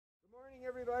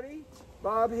everybody.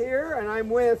 Bob here, and I'm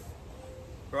with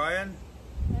Brian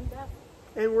and Beth.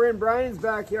 And we're in Brian's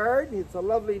backyard. It's a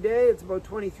lovely day. It's about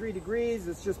 23 degrees.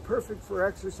 It's just perfect for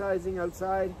exercising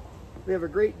outside. We have a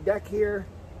great deck here.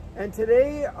 And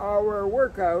today our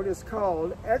workout is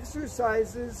called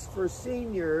Exercises for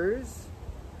Seniors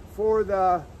for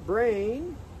the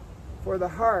Brain, for the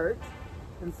Heart,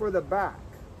 and for the Back.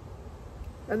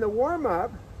 And the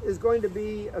warm-up is going to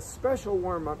be a special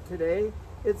warm-up today.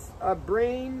 It's a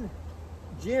brain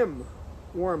gym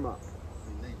warm-up.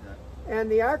 And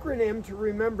the acronym to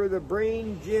remember the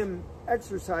brain gym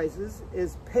exercises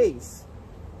is PACE.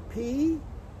 P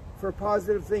for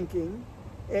positive thinking,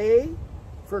 A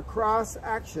for cross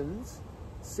actions,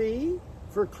 C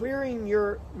for clearing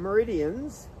your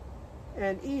meridians,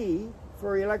 and E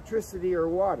for electricity or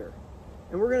water.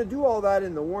 And we're going to do all that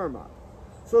in the warm-up.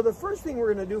 So the first thing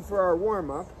we're going to do for our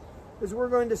warm-up is we're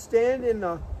going to stand in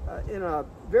a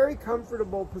very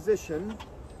comfortable position.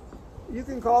 You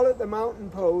can call it the mountain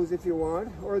pose if you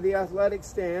want, or the athletic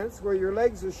stance, where your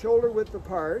legs are shoulder width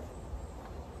apart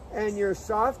and you're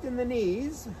soft in the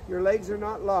knees. Your legs are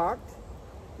not locked.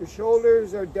 Your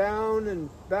shoulders are down and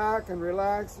back and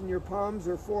relaxed, and your palms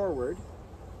are forward.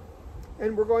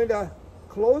 And we're going to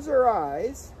close our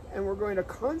eyes and we're going to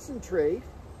concentrate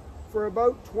for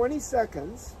about 20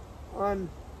 seconds on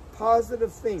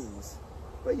positive things.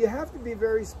 But you have to be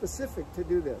very specific to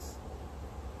do this.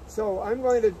 So I'm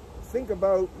going to think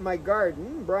about my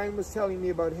garden. Brian was telling me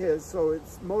about his, so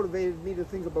it's motivated me to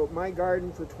think about my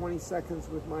garden for 20 seconds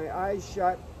with my eyes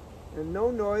shut and no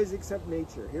noise except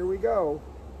nature. Here we go.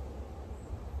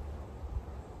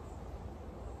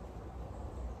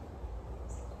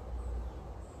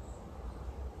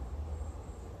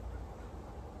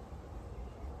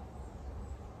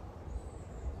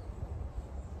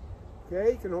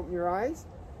 Okay, you can open your eyes.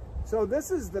 So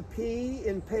this is the P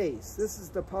in PACE. This is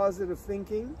the positive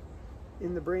thinking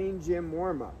in the brain gym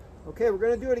warm-up. Okay, we're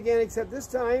going to do it again, except this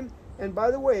time, and by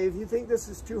the way, if you think this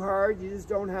is too hard, you just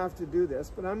don't have to do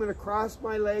this, but I'm going to cross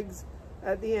my legs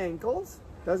at the ankles.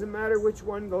 Doesn't matter which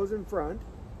one goes in front.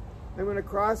 I'm going to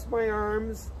cross my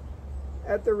arms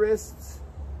at the wrists,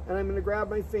 and I'm going to grab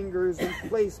my fingers and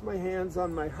place my hands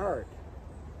on my heart.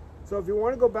 So if you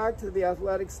want to go back to the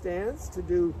athletic stance to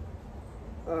do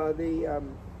the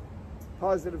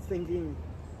positive thinking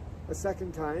a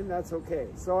second time, that's okay.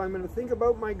 So I'm going to think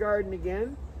about my garden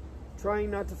again, trying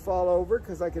not to fall over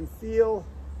because I can feel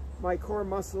my core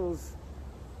muscles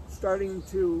starting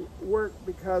to work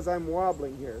because I'm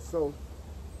wobbling here. So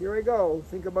here I go.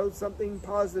 Think about something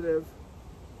positive.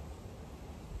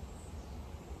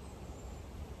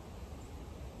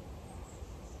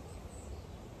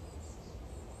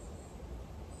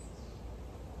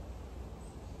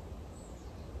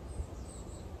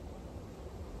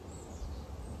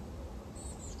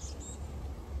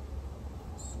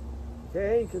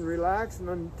 Okay, you can relax and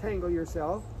untangle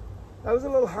yourself. That was a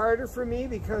little harder for me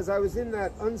because I was in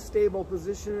that unstable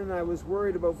position and I was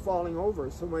worried about falling over.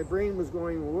 So my brain was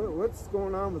going, what's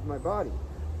going on with my body?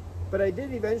 But I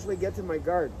did eventually get to my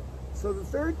garden. So the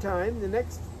third time,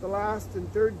 the last and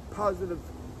third positive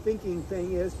thinking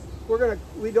thing is,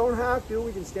 we don't have to,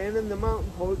 we can stand in the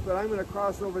mountain pose, but I'm going to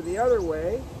cross over the other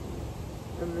way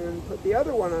and then put the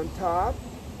other one on top,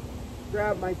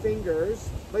 grab my fingers,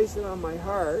 place it on my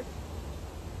heart.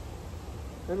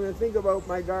 I'm going to think about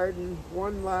my garden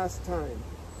one last time.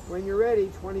 When you're ready,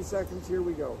 20 seconds, here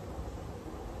we go.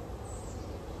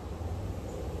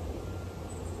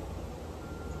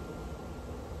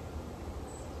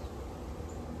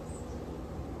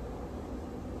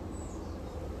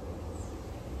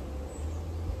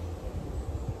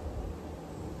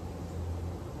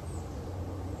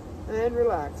 And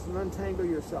relax and untangle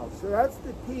yourself. So that's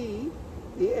the P.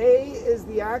 The A is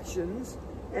the actions.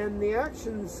 And the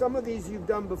actions, some of these you've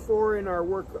done before in our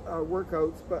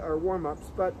workouts, but our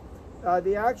warm-ups, but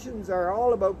the actions are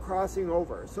all about crossing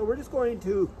over. So we're just going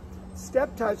to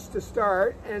step touch to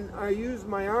start, and I use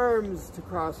my arms to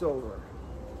cross over.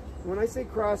 When I say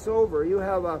cross over, you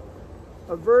have a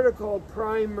vertical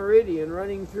prime meridian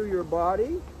running through your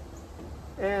body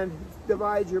and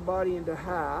divides your body into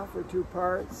half or two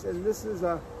parts, and this is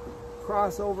a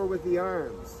crossover with the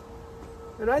arms.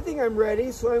 And I think I'm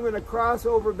ready, so I'm going to cross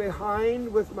over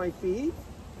behind with my feet.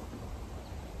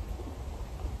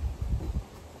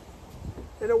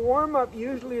 And a warm-up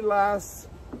usually lasts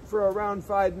for around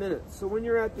 5 minutes. So when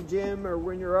you're at the gym or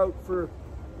when you're out for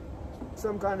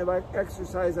some kind of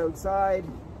exercise outside,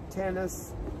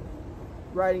 tennis,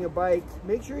 riding a bike,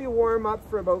 make sure you warm up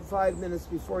for about 5 minutes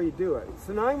before you do it.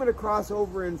 So now I'm going to cross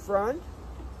over in front,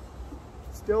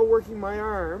 still working my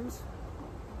arms.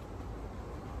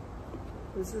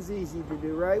 This is easy to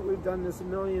do, right? We've done this a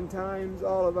million times,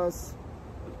 all of us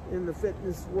in the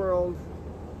fitness world,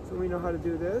 so we know how to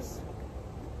do this.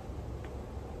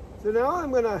 So now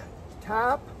I'm going to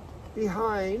tap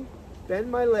behind, bend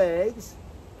my legs,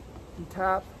 and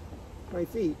tap my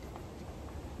feet.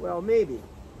 Well, maybe.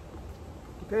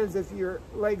 Depends if your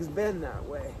legs bend that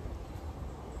way.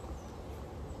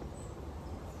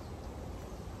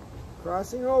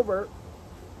 Crossing over.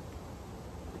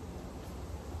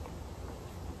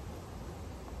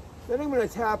 Then I'm going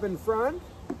to tap in front,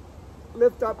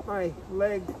 lift up my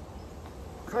leg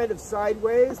kind of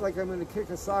sideways, like I'm going to kick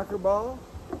a soccer ball.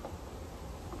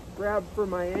 Grab for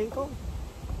my ankle.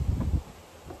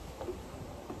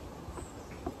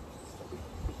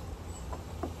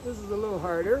 This is a little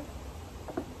harder.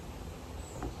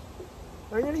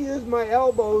 I'm going to use my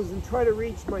elbows and try to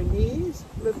reach my knees.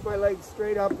 Lift my legs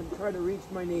straight up and try to reach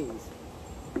my knees.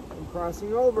 I'm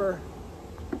crossing over.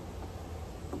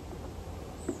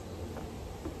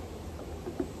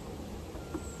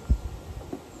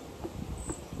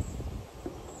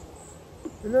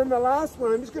 And then the last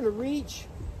one, I'm just going to reach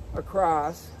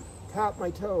across, tap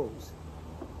my toes.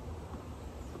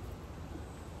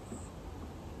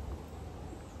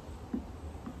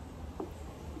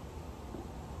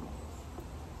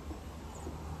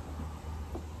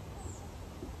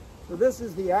 So this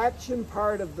is the action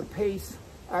part of the PACE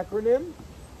acronym,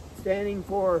 standing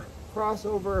for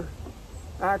crossover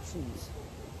actions.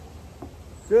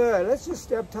 Good, let's just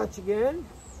step touch again.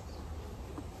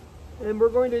 And we're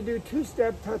going to do 2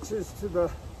 step touches to the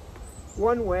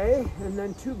one way and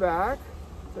then 2 back.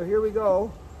 So here we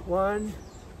go. 1,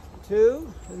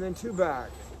 2, and then 2 back.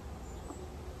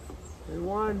 And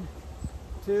 1,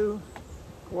 2,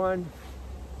 1,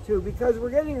 2, because we're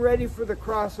getting ready for the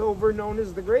crossover known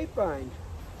as the grapevine.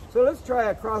 So let's try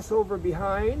a crossover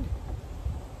behind.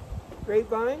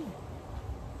 Grapevine.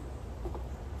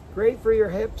 Great for your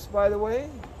hips, by the way.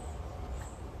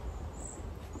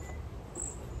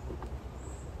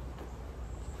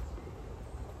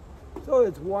 So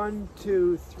it's 1,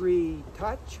 2, 3,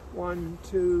 touch. 1,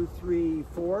 2, 3,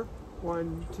 4.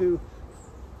 1, 2.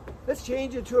 Let's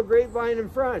change it to a grapevine in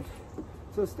front.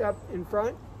 So step in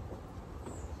front.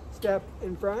 Step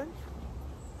in front.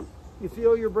 You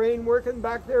feel your brain working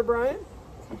back there, Brian?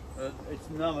 It's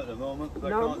numb at the moment,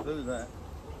 but numb. I can't do that.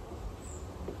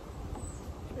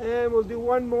 And we'll do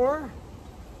one more.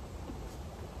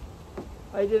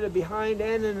 I did it behind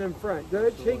and in front.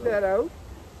 Good, shake that out.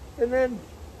 And then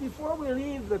before we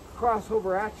leave the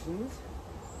crossover actions,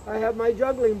 I have my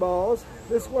juggling balls.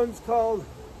 This one's called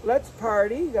Let's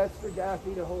Party. That's for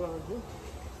Daffy to hold on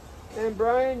to. And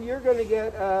Brian, you're going to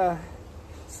get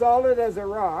solid as a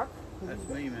rock. That's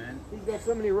me, man. He's got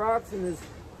so many rocks in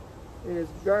his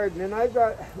garden. And I've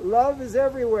got Love is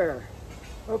Everywhere.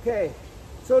 Okay,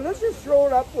 so let's just throw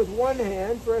it up with one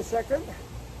hand for a second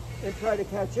and try to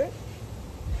catch it.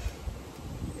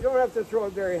 You don't have to throw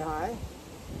it very high.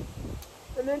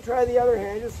 And then try the other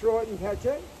hand, just throw it and catch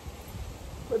it.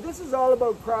 But this is all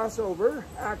about crossover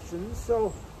actions.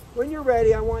 So when you're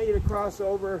ready, I want you to cross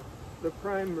over the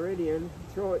prime meridian,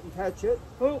 throw it and catch it.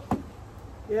 Oh.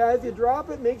 Yeah, if you drop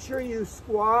it, make sure you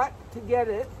squat to get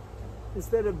it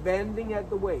instead of bending at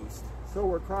the waist. So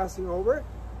we're crossing over.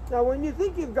 Now when you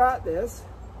think you've got this,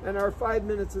 and our 5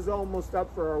 minutes is almost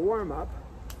up for our warm-up,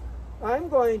 I'm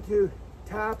going to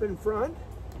tap in front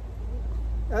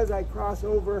as I cross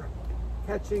over,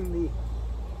 catching the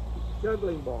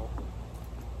juggling ball.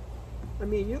 I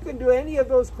mean, you can do any of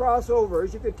those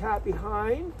crossovers. You could tap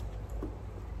behind.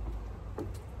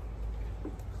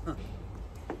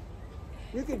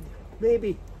 You could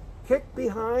maybe kick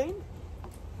behind.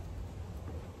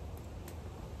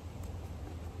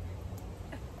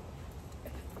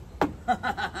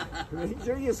 Make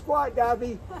sure you squat,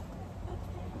 Daffy.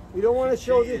 We don't want to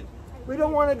show this. We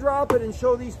don't want to drop it and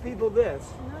show these people this.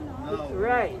 No.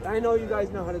 Right, I know you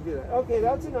guys know how to do that. Okay,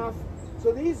 that's enough.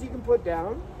 So these you can put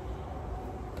down.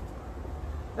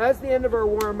 That's the end of our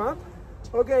warm-up.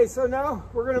 Okay, so now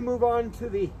we're going to move on to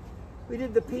we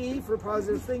did the P for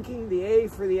positive thinking, the A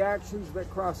for the actions that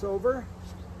cross over,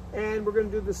 and we're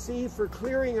going to do the C for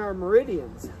clearing our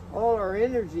meridians, all our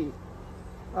energy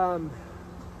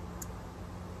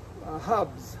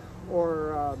hubs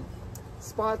or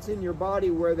spots in your body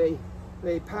where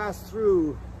they pass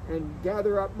through and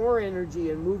gather up more energy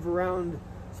and move around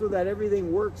so that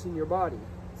everything works in your body.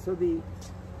 So the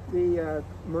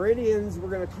meridians, we're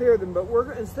going to clear them, but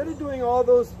we're instead of doing all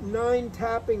those 9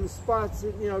 tapping spots,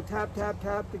 you know, tap, tap,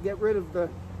 tap to get rid of the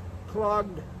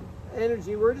clogged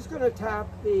energy, we're just going to tap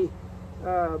the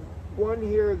one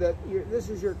here that this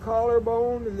is your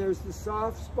collarbone, and there's the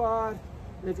soft spot,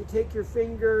 And if you take your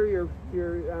finger,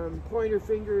 your pointer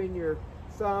finger and your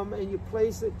thumb, and you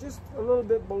place it just a little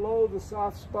bit below the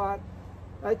soft spot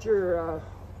at your,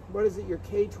 what is it, your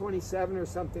K27 or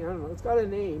something, I don't know, it's got a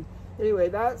name. Anyway,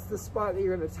 that's the spot that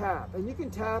you're going to tap. And you can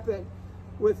tap it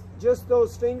with just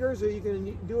those fingers, or you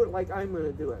can do it like I'm going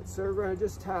to do it. So we're going to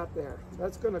just tap there.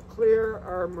 That's going to clear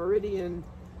our meridian.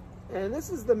 And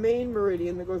this is the main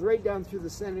meridian that goes right down through the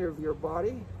center of your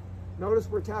body. Notice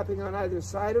we're tapping on either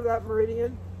side of that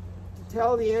meridian to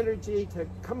tell the energy to,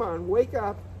 come on, wake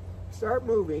up, start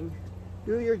moving,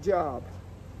 do your job.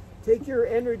 Take your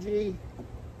energy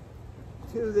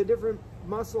to the different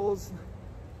muscles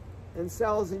and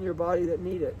cells in your body that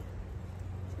need it.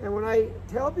 And when I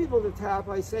tell people to tap,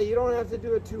 I say you don't have to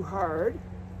do it too hard.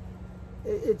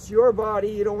 It's your body,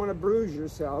 you don't want to bruise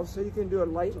yourself, so you can do it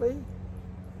lightly.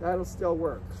 That'll still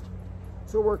work.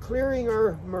 So we're clearing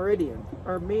our meridian,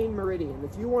 our main meridian.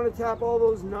 If you want to tap all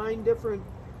those 9 different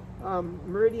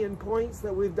meridian points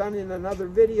that we've done in another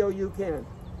video, you can.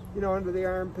 You know, under the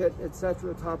armpit,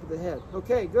 etc., top of the head.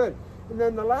 Okay, good. And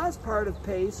then the last part of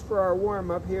PACE for our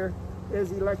warm-up here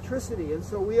is electricity. And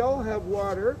so we all have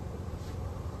water,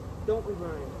 don't we,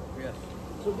 Brian? Yes.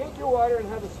 So get your water and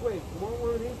have a swig. You want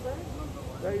one of these, Brian?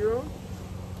 Is that your own?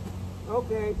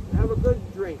 Okay, have a good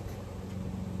drink.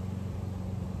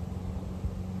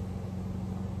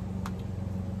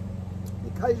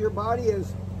 Because your body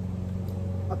is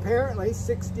apparently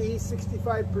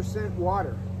 60–65%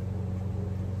 water.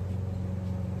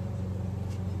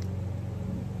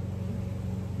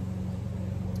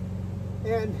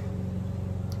 And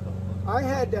I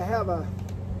had to have an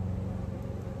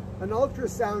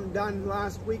ultrasound done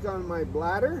last week on my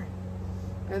bladder,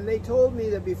 and they told me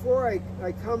that before I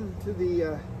come to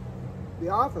the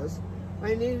office,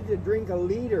 I needed to drink 1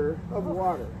 liter of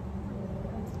water.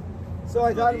 So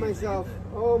I thought to myself,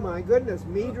 oh my goodness,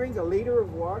 me drink 1 liter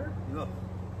of water? No.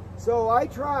 So I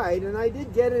tried, and I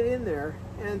did get it in there,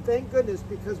 and thank goodness,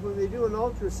 because when they do an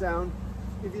ultrasound,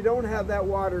 if you don't have that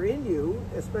water in you,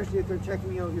 especially if they're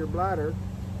checking out your bladder,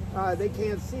 they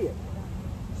can't see it.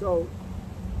 So,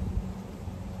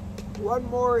 one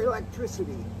more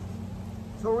electricity.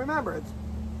 So remember, it's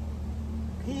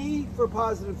P for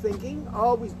positive thinking,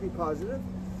 always be positive.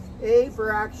 A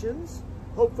for actions,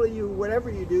 hopefully you, whatever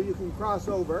you do, you can cross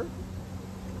over.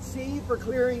 C for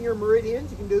clearing your meridians,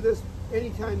 you can do this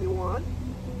anytime you want.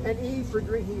 And E for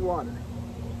drinking water.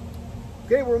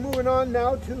 Okay, we're moving on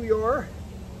now to your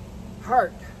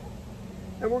heart.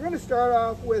 And we're going to start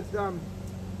off with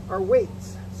our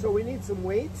weights. So we need some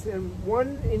weights, and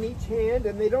 1 in each hand,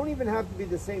 and they don't even have to be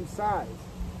the same size.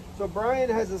 So Brian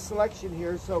has a selection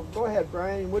here, so go ahead,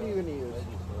 Brian. What are you going to use?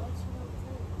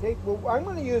 Well, I'm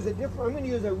going to use a different. I'm going to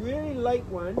use a really light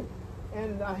one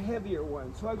and a heavier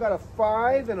one. So I've got a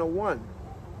 5 and a 1.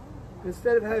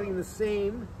 Instead of having the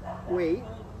same weight,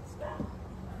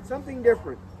 something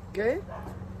different. Okay.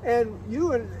 And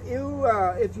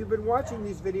if you've been watching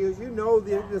these videos, you know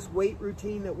this weight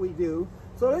routine that we do.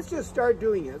 So let's just start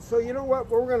doing it. So you know what?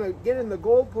 We're going to get in the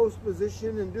goalpost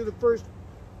position and do the first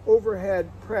overhead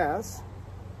press.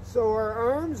 So our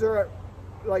arms are at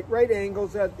like right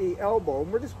angles at the elbow.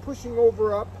 And we're just pushing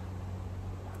over up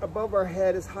above our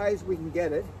head as high as we can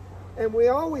get it. And we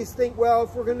always think, well,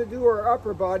 if we're going to do our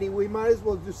upper body, we might as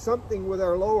well do something with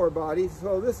our lower body.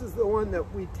 So this is the one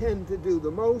that we tend to do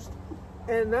the most.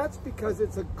 And that's because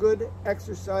it's a good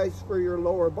exercise for your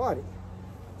lower body.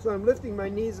 So I'm lifting my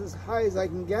knees as high as I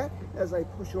can get as I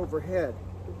push overhead.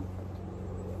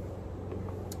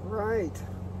 All right,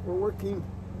 we're working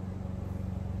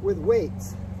with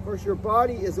weights. Of course, your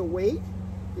body is a weight.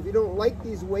 If you don't like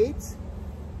these weights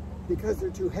because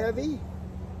they're too heavy,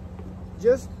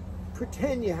 just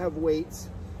pretend you have weights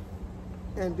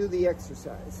and do the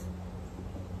exercise.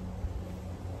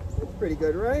 That's pretty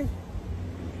good, right?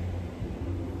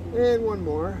 And one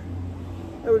more.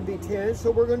 That would be 10. So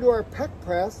we're going to do our pec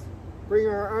press, bring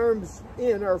our arms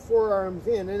in, our forearms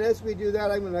in, and as we do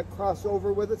that, I'm going to cross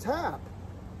over with a tap.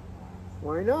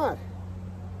 Why not?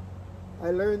 I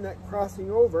learned that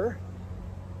crossing over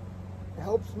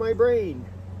helps my brain.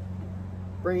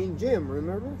 Brain gym,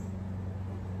 remember?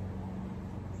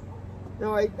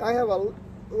 Now I have a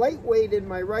light weight in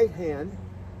my right hand,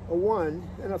 a 1,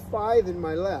 and a 5 in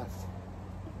my left.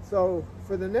 So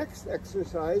for the next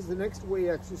exercise, the next weight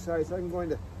exercise, I'm going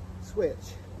to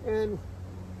switch. And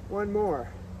one more,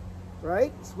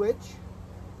 right? Switch.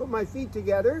 Put my feet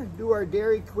together, do our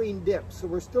Dairy Queen dip. So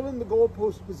we're still in the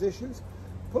goalpost positions.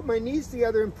 Put my knees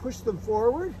together and push them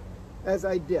forward as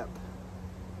I dip.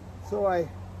 So I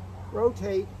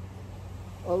rotate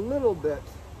a little bit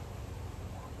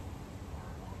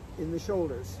in the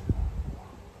shoulders.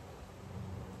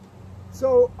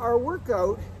 So our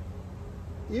workout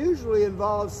usually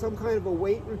involves some kind of a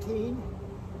weight routine,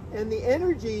 and the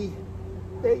energy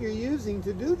that you're using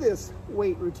to do this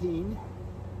weight routine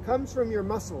comes from your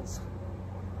muscles.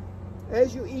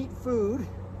 As you eat food,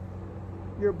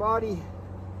 your body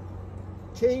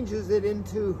changes it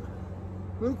into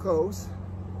glucose,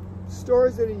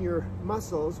 stores it in your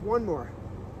muscles. One more.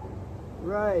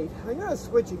 Right, I'm gonna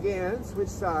switch again, switch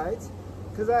sides,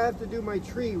 because I have to do my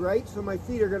tree, right? So my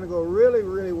feet are gonna go really,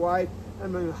 really wide.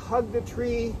 I'm gonna hug the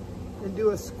tree and do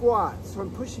a squat. So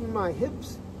I'm pushing my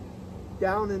hips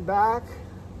down and back.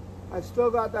 I've still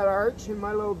got that arch in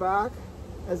my low back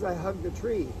as I hug the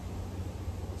tree.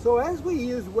 So as we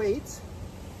use weights,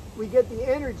 we get the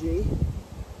energy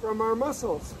from our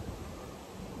muscles.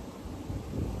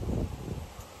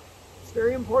 It's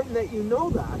very important that you know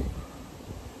that.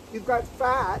 You've got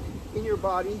fat in your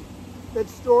body that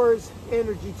stores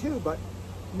energy too, but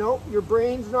no, your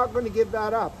brain's not going to give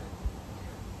that up.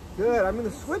 Good, I'm going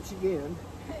to switch again.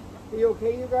 Are you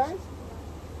okay, you guys?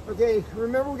 Okay,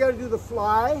 remember we got to do the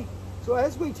fly. So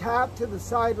as we tap to the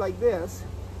side like this,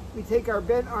 we take our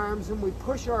bent arms and we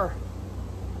push our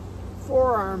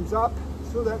forearms up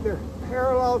so that they're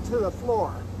parallel to the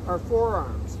floor, our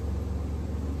forearms.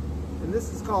 And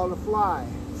this is called a fly.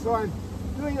 So I'm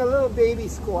doing a little baby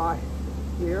squat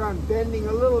here. I'm bending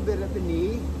a little bit at the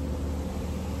knee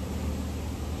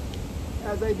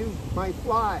as I do my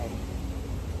fly,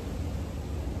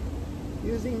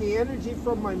 using the energy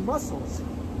from my muscles,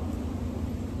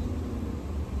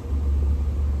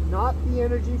 not the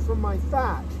energy from my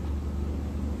fat.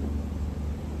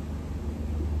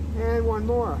 And one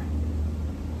more.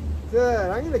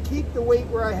 Good. I'm going to keep the weight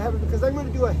where I have it because I'm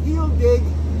going to do a heel dig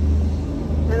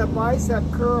and a bicep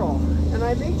curl. And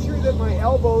I make sure that my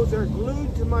elbows are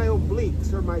glued to my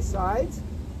obliques or my sides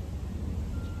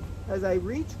as I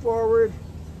reach forward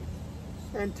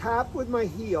and tap with my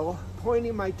heel,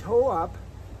 pointing my toe up,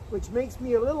 which makes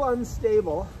me a little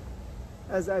unstable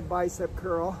as I bicep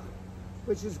curl,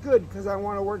 which is good because I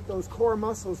want to work those core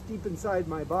muscles deep inside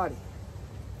my body.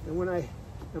 And when I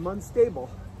am unstable,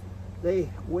 they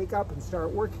wake up and start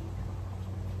working.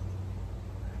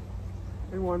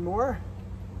 And one more.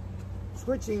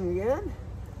 Switching again.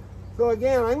 So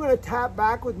again, I'm going to tap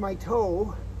back with my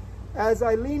toe as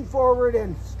I lean forward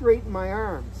and straighten my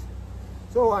arms.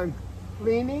 So I'm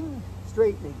leaning,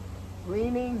 straightening,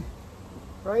 leaning,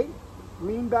 right?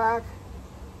 Lean back,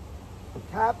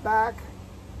 tap back,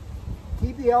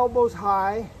 keep the elbows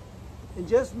high, and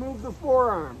just move the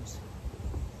forearms.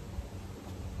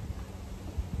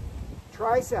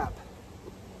 Tricep,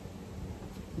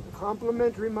 the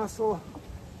complementary muscle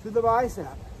to the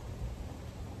bicep.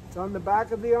 It's on the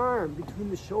back of the arm, between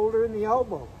the shoulder and the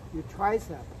elbow, your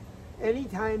tricep.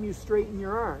 Anytime you straighten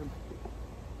your arm,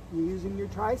 you're using your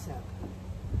tricep.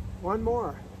 One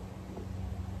more.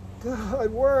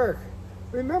 Good work.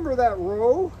 Remember that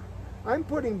row? I'm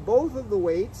putting both of the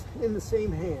weights in the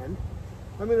same hand.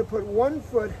 I'm going to put one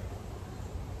foot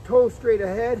toe straight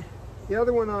ahead, the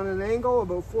other one on an angle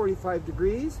about 45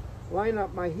 degrees. Line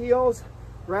up my heels,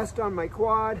 rest on my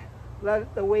quad,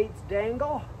 let the weights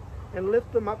dangle, and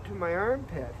lift them up to my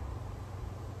armpit.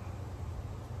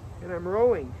 And I'm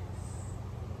rowing.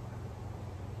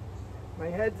 My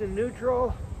head's in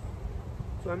neutral,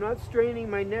 so I'm not straining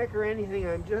my neck or anything.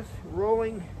 I'm just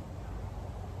rowing,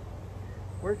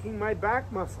 working my back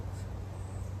muscles.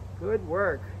 Good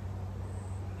work.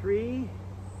 3,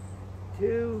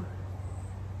 2,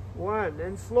 1.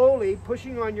 And slowly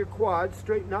pushing on your quads,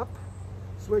 straighten up,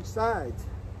 switch sides.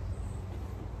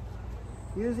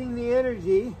 Using the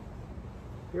energy,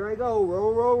 here I go,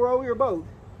 row, row, row your boat.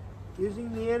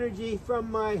 Using the energy from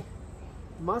my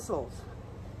muscles.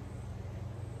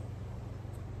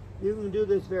 You can do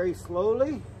this very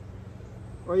slowly,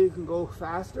 or you can go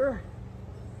faster.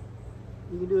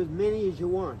 You can do as many as you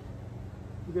want.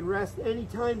 You can rest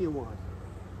anytime you want.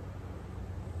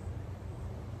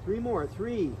 3 more.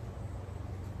 3,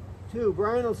 2.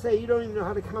 Brian will say you don't even know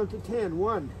how to count to 10.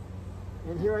 1.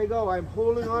 And here I go. I'm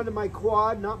holding on to my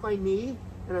quad, not my knee,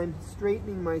 and I'm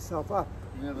straightening myself up.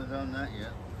 You haven't done that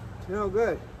yet. No,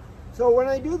 good. So when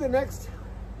I do the next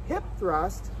hip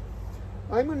thrust,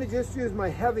 I'm going to just use my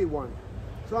heavy one.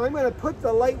 So I'm going to put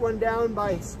the light one down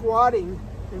by squatting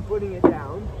and putting it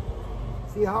down.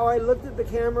 See how I looked at the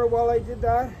camera while I did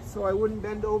that? So I wouldn't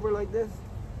bend over like this.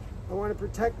 I want to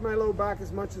protect my low back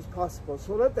as much as possible.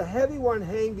 So let the heavy one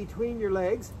hang between your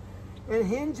legs and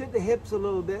hinge at the hips a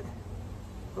little bit.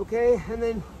 Okay, and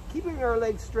then keeping our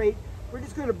legs straight, we're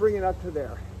just going to bring it up to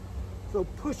there. So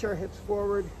push our hips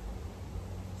forward,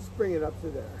 just bring it up to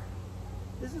there.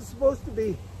 This is supposed to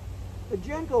be a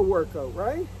gentle workout,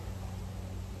 right?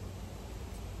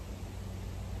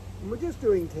 And we're just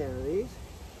doing 10 of these.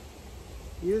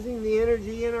 Using the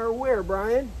energy in our where,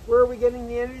 Brian? Where are we getting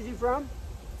the energy from?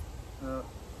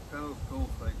 Pedal school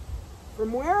thing.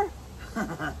 From where?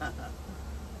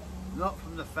 Not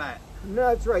from the fat. No,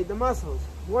 that's right, the muscles.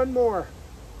 One more.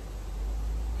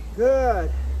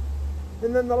 Good.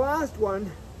 And then the last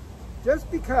one, just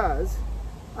because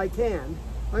I can,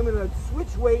 I'm going to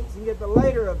switch weights and get the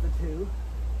lighter of the two.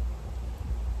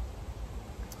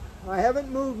 I haven't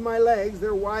moved my legs,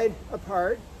 they're wide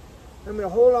apart. I'm going to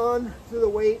hold on to the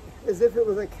weight as if it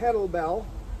was a kettlebell,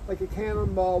 like a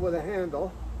cannonball with a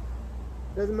handle.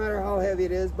 Doesn't matter how heavy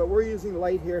it is, but we're using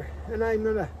light here. And I'm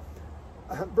going to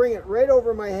bring it right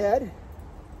over my head.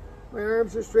 My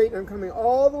arms are straight and I'm coming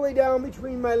all the way down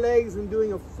between my legs and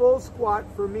doing a full squat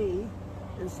for me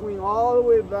and swing all the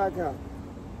way back up.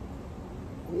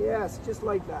 Yes, just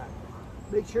like that.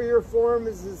 Make sure your form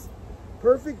is as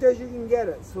perfect as you can get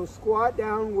it. So squat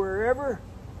down wherever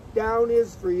down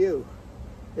is for you.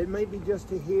 It might be just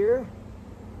to here.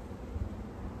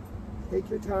 Take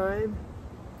your time.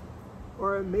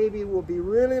 Or it maybe will be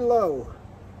really low,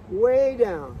 way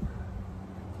down.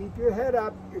 Keep your head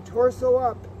up, your torso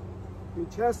up, your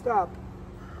chest up.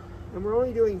 And we're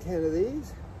only doing 10 of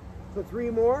these. So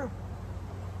 3 more.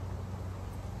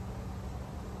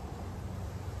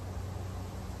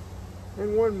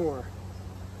 And 1 more.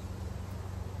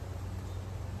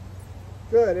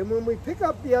 Good, and when we pick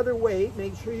up the other weight,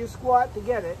 make sure you squat to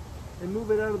get it and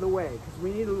move it out of the way because we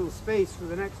need a little space for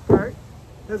the next part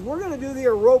because we're going to do the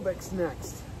aerobics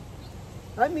next.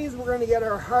 That means we're going to get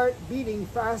our heart beating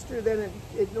faster than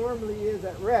it normally is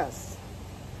at rest.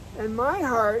 And my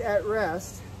heart at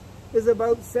rest is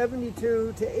about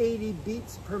 72 to 80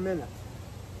 beats per minute.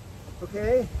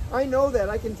 Okay, I know that.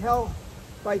 I can tell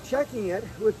by checking it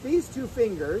with these 2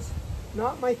 fingers,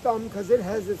 not my thumb because it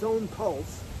has its own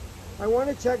pulse. I want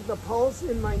to check the pulse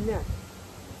in my neck.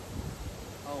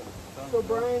 Oh, so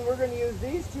Brian, we're going to use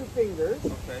these 2 fingers.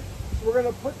 Okay. We're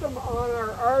going to put them on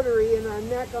our artery in our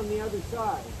neck on the other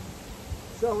side.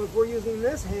 So if we're using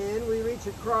this hand, we reach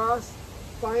across,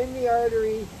 find the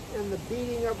artery and the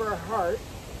beating of our heart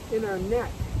in our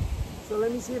neck. So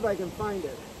let me see if I can find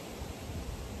it.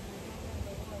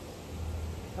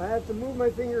 I have to move my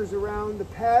fingers around. The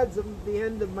pads of the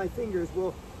end of my fingers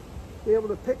will be able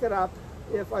to pick it up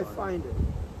if I find it. No.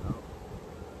 I'll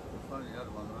find the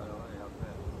other one right away up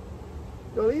there.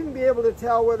 You'll even be able to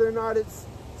tell whether or not it's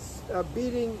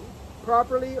beating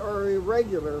properly or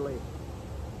irregularly.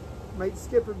 Might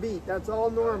skip a beat. That's all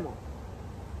normal.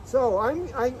 So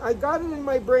I got it in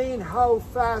my brain how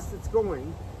fast it's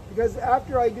going because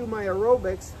after I do my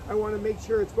aerobics, I want to make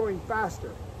sure it's going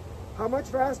faster. How much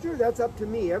faster? That's up to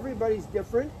me. Everybody's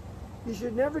different. You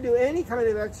should never do any kind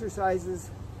of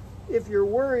exercises if you're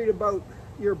worried about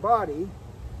your body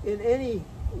in any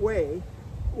way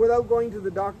without going to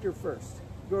the doctor first.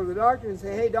 Go to the doctor and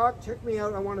say, hey doc, check me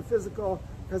out, I want a physical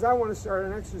because I want to start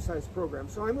an exercise program.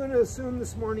 So I'm going to assume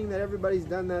this morning that everybody's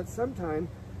done that sometime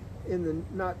in the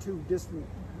not too distant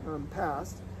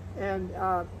past. And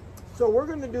so we're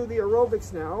going to do the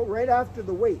aerobics now right after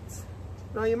the weights.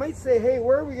 Now you might say, hey,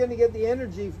 where are we going to get the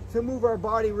energy to move our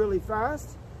body really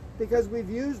fast? Because we've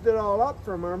used it all up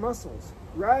from our muscles.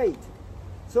 Right.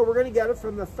 So we're going to get it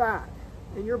from the fat.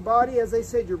 And your body, as I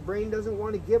said, your brain doesn't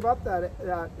want to give up that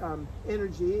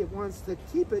energy. It wants to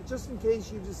keep it just in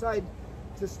case you decide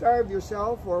to starve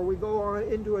yourself or we go on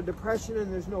into a depression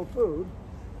and there's no food.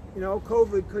 You know,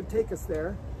 COVID could take us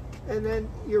there. And then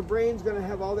your brain's going to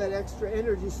have all that extra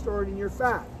energy stored in your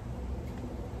fat.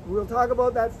 We'll talk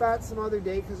about that fat some other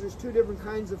day because there's 2 different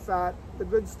kinds of fat, the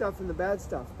good stuff and the bad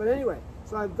stuff. But anyway,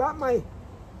 so I've got my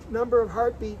number of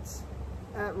heartbeats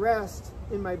at rest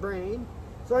in my brain.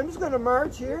 So I'm just going to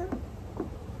march here.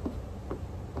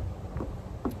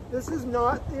 This is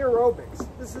not the aerobics.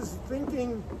 This is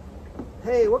thinking,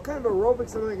 hey, what kind of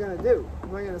aerobics am I going to do?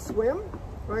 Am I going to swim?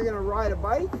 Am I going to ride a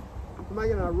bike? Am I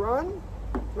going to run?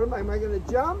 Am I going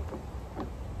to jump?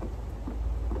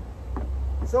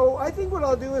 So I think what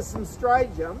I'll do is some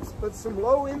stride jumps, but some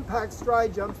low impact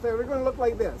stride jumps that are going to look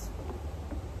like this.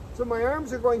 So my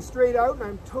arms are going straight out and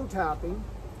I'm toe tapping.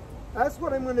 That's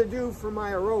what I'm going to do for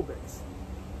my aerobics.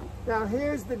 Now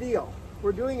here's the deal.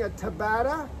 We're doing a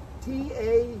Tabata,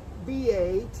 T-A-B-A-T-A,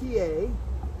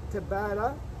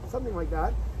 Tabata, something like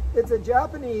that. It's a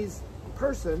Japanese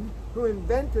person who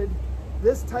invented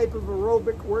this type of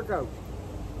aerobic workout.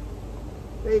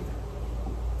 They've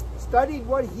studied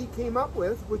what he came up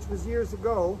with, which was years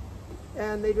ago,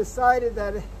 and they decided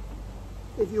that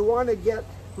if you want to get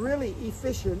really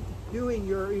efficient doing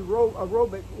your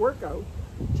aerobic workout,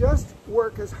 just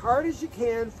work as hard as you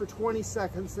can for 20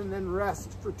 seconds and then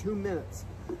rest for 2 minutes.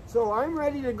 So I'm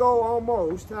ready to go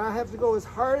almost, and I have to go as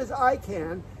hard as I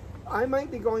can. I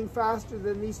might be going faster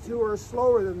than these two or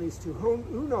slower than these two,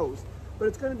 who knows? But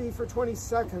it's going to be for 20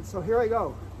 seconds, so here I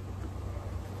go.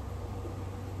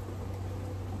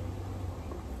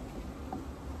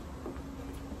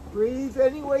 Breathe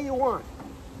any way you want.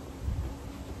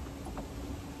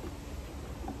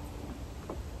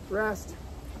 Rest.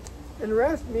 And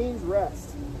rest means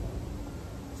rest.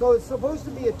 So it's supposed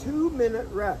to be a 2-minute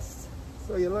rest.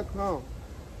 So you look, oh,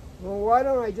 well, why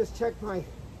don't I just check my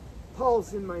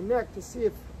pulse in my neck to see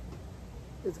if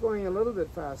it's going a little bit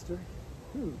faster?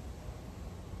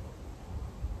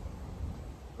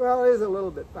 Well, it is a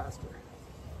little bit faster.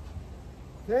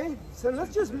 Okay, so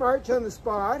let's just march on the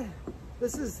spot.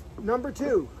 This is number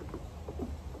 2.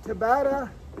 Tabata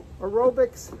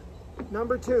Aerobics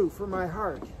number 2 for my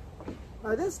heart.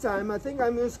 This time I think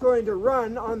I'm just going to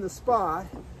run on the spot,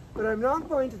 but I'm not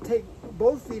going to take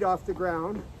both feet off the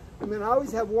ground. I'm going to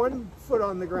always have one foot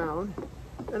on the ground,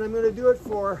 and I'm going to do it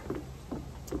for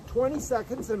 20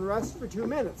 seconds and rest for 2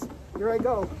 minutes. Here I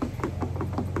go.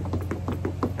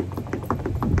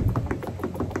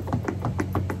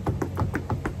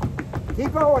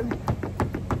 Keep going.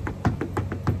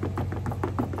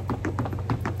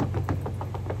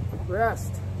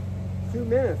 Rest. 2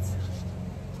 minutes.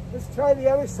 Let's try the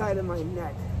other side of my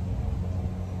neck.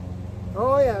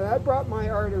 Oh yeah, that brought my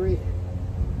artery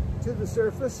to the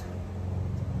surface.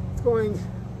 It's going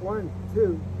 1,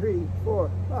 2, 3,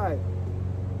 4, 5.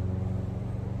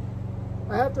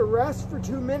 I have to rest for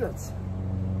 2 minutes.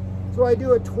 So I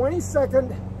do a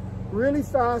 20-second really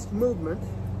fast movement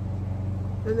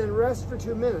and then rest for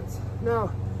 2 minutes. Now,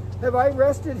 have I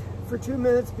rested for 2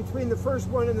 minutes between the first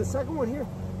one and the second one here?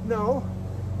 No.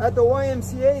 At the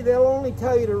YMCA, they'll only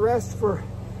tell you to rest for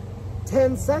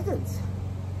 10 seconds.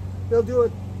 They'll do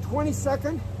a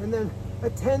 20-second and then a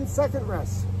 10-second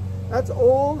rest. That's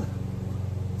old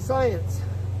science.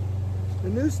 The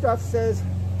new stuff says,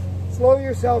 slow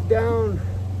yourself down,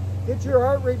 get your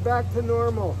heart rate back to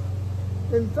normal.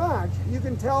 In fact, you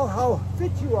can tell how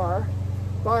fit you are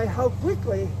by how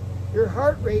quickly your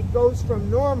heart rate goes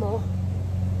from normal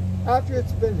after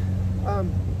it's been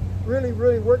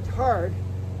really worked hard,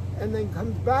 and then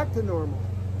comes back to normal.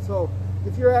 So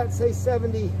if you're at, say,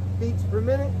 70 beats per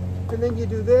minute, and then you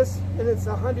do this, and it's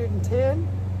 110,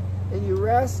 and you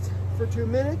rest for 2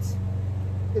 minutes,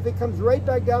 if it comes right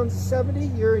back down to 70,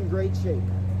 you're in great shape.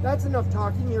 That's enough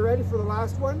talking. You ready for the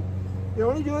last one? You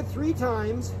only do it 3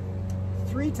 times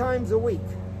a week.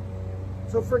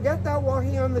 So forget that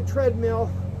walking on the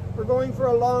treadmill or going for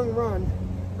a long run,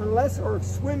 unless, or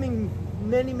swimming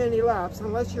many laps,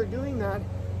 unless you're doing that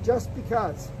just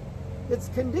because. It's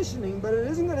conditioning, but it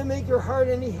isn't going to make your heart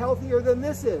any healthier than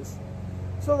this is.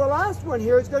 So the last one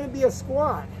here is going to be a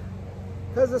squat.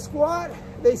 Because a squat,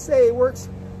 they say, works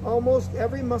almost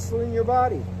every muscle in your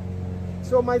body.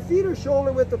 So my feet are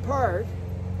shoulder width apart,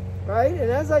 right?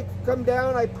 And as I come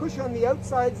down, I push on the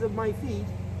outsides of my feet,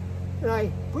 and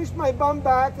I push my bum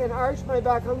back and arch my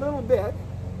back a little bit,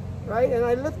 right? And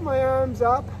I lift my arms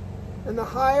up, and the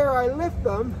higher I lift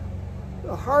them,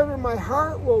 the harder my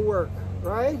heart will work,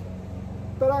 right?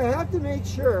 But I have to make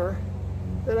sure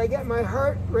that I get my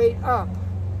heart rate up.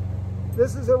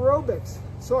 This is aerobics,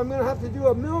 so I'm going to have to do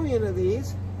 1,000,000 of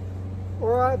these,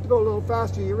 or I have to go a little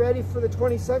faster. You ready for the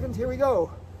 20 seconds? Here we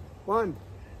go. 1,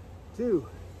 2,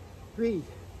 3,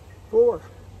 4,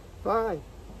 5,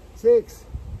 6,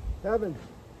 7,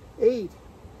 8,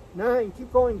 9.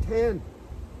 Keep going. 10.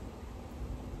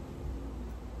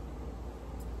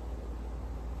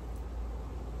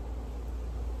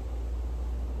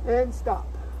 And stop.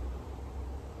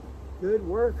 Good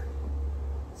work.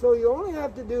 So you only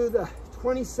have to do the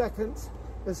 20 seconds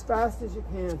as fast as you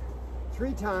can,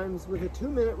 3 times with a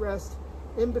 2-minute rest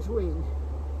in between.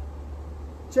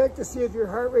 Check to see if your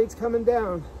heart rate's coming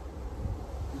down.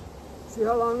 See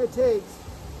how long it takes.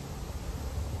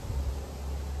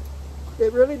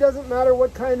 It really doesn't matter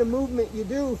what kind of movement you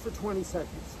do for 20 seconds.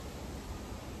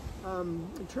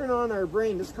 Turn on our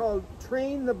brain. It's called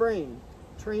train the brain.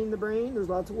 Train the brain. There's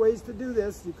lots of ways to do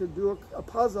this. You could do a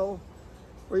puzzle,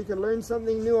 or you could learn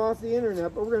something new off the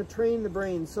internet, but we're going to train the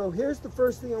brain. So here's the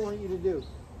first thing I want you to do.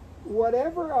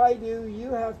 Whatever I do,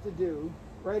 you have to do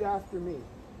right after me.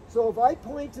 So if I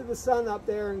point to the sun up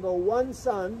there and go, 1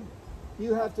 sun,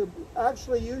 you have to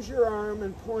actually use your arm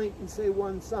and point and say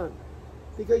 1 sun.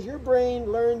 Because your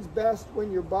brain learns best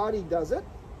when your body does it,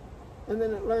 and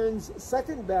then it learns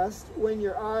second best when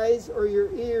your eyes or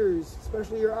your ears,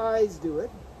 especially your eyes, do it.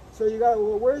 So you got,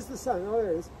 well, where's the sun? Oh,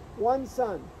 there it is. 1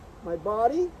 sun. My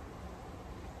body,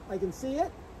 I can see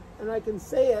it, and I can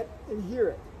say it and hear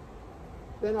it.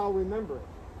 Then I'll remember it.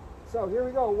 So here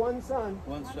we go. One sun.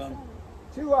 One sun.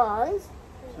 Two eyes.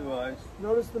 Two eyes.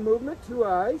 Notice the movement. Two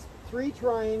eyes. Three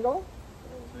triangle.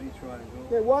 Three triangle.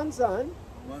 Okay, one sun.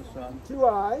 One sun. Two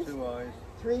eyes. Two eyes.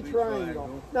 Three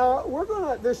triangle. Now we're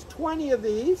gonna. There's 20 of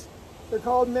these. They're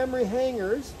called memory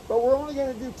hangers, but we're only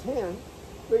going to do 10.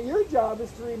 But your job is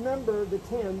to remember the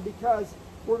 10 because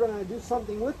we're going to do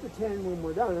something with the 10 when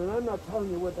we're done, and I'm not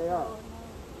telling you what they are.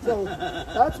 So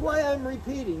that's why I'm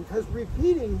repeating, because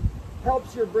repeating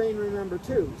helps your brain remember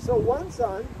too. So one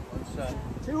sun. One sun.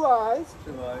 Two eyes.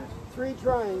 Two eyes. Three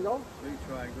triangle. Three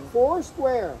triangle. Four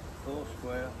square. Four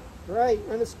square. Right,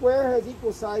 and a square has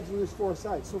equal sides and there's four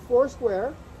sides. So four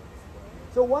square.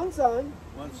 So one sun.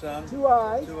 One sun. Two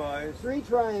eyes. Two eyes. Three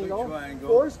triangle. Three triangle.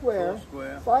 Four square. Four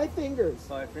square. Five fingers.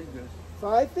 Five fingers.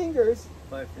 Five fingers.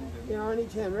 Five fingers. Yeah, on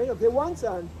each hand, right? Okay, one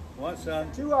sun. One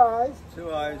sun. Two eyes.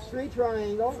 Two eyes. Three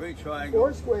triangle. Three triangle.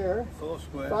 Four square. Four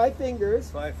square. Five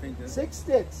fingers. Five fingers. Six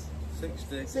sticks. Six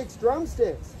sticks. Six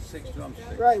drumsticks. Six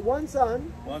drumsticks. Right, one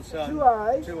sun. One sun. Two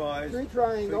eyes. Two eyes. Three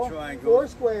triangle. Three triangle. Four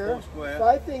square. Four square.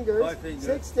 Five fingers. Five fingers.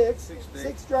 Six sticks. Six sticks.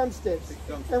 Six drumsticks. Six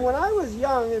drumsticks. And when I was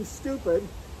young and stupid,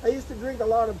 I used to drink a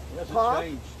lot of Hasn't pop.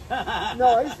 changed.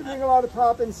 No, I used to drink a lot of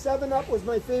pop, and 7-Up was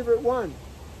my favorite one,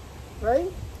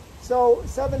 right? So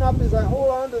 7-Up is I hold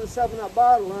on to the 7-Up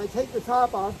bottle, and I take the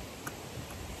top off,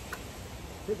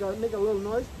 make a little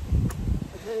noise.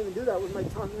 I can't even do that with my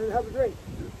tongue. And have a drink.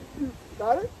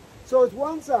 Got it? So it's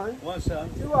one sun. One sun.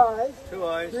 Two eyes. Two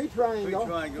eyes. Three triangle. Three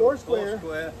triangle. Four square.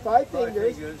 Five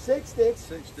fingers. Six sticks.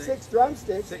 Six sticks. Six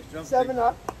drumsticks. Six drumsticks.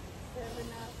 7-Up.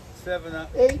 7-Up.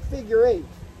 8 figure 8.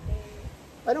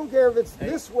 I don't care if it's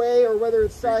this way or whether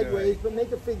it's sideways, but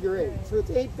make a figure 8. So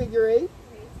it's 8 figure 8.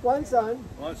 One sun.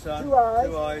 One sun. Two eyes.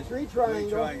 Two eyes. Three triangle.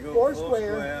 Three triangle. Four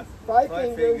square. Five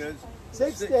fingers.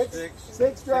 Six sticks.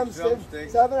 Six drumsticks.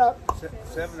 7-Up.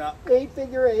 7-Up. 8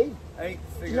 figure 8. 8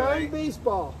 figure 9 8.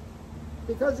 baseball.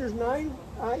 Because there's 9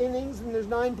 innings and there's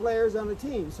 9 players on a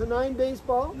team. So 9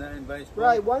 baseball. 9 baseball.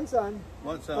 Right, one sun.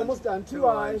 One sun. Almost done. Two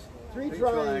eyes. Three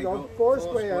triangle. Four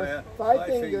square. Five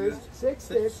fingers. Six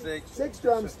sticks. Six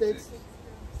drumsticks.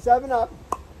 7-Up.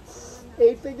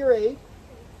 8 figure 8.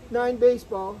 9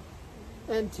 baseball.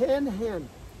 And 10 hen.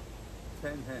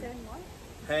 10 hen. 10 what?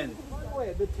 Hen. By the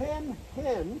way, the 10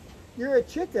 hen, you're a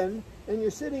chicken and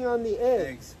you're sitting on the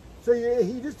eggs. So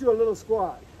you just do a little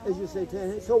squat as you say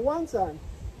 10 hen. So one sun.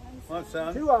 One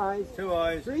sun. Two eyes. Two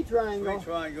eyes. Three triangle. Three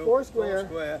triangle. Four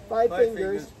square. Five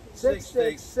fingers. Six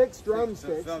sticks. Six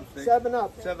drumsticks.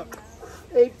 7-Up. 7.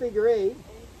 8 figure 8.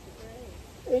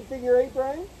 8 figure 8,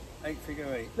 Brian? 8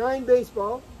 figure 8. 9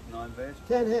 baseball. 9 baseball.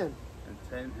 10 hen. And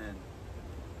 10 hen.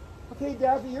 Okay,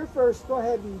 Daffy, you're first. Go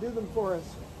ahead and do them for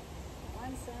us.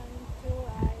 One sun, two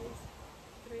eyes,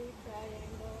 three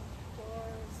triangle, four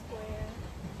square,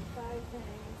 five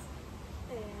hands,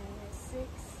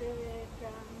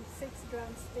 six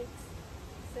drumsticks,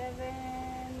 7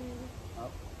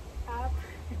 up,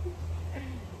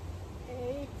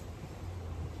 8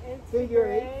 Figure figure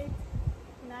eight.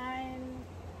 8, 9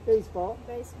 Baseball.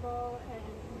 baseball, and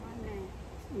 1 hand.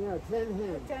 Yeah, 10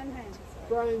 hen. 10 hands.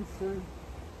 Brian's turn.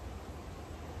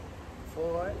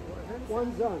 4 eyes.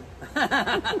 One sun.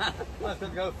 I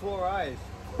could go 4 eyes.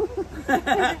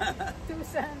 2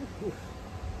 sun.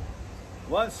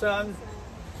 One sun.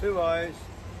 Two eyes.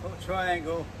 Four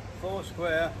triangle. Four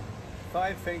square.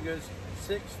 5 fingers.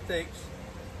 6 sticks.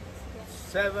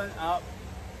 7-Up.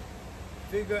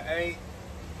 Figure 8.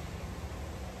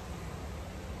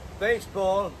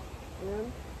 Baseball.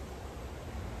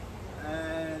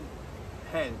 And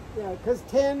hen. Yeah, because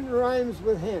 10 rhymes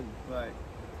with hen. Right.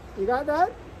 You got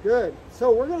that? Good.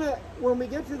 So we're going to, when we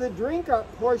get to the drink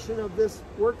up portion of this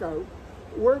workout,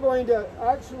 we're going to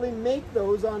actually make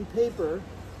those on paper,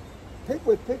 pick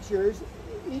with pictures,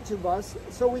 each of us,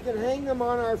 so we can hang them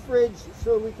on our fridge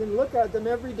so we can look at them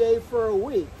every day for a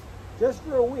week, just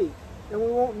for a week. And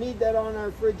we won't need that on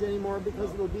our fridge anymore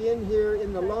because it'll be in here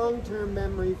in the long-term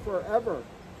memory forever.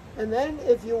 And then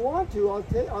if you want to,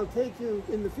 I'll take you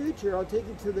in the future, I'll take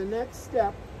you to the next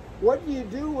step. What do you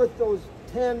do with those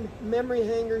 10 memory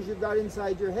hangers you've got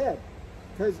inside your head?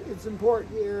 Because it's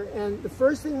important here. And the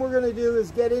first thing we're going to do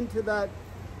is get into that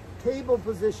table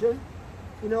position,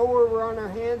 you know, where we're on our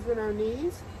hands and our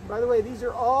knees. By the way, these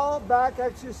are all back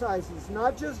exercises,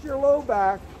 not just your low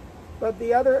back, but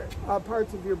the other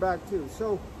parts of your back too.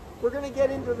 So we're going to get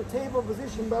into the table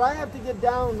position, but I have to get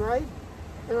down, right?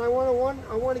 And I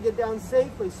want to get down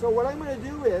safely. So what I'm going to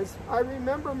do is, I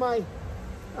remember my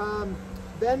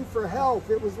bend for health.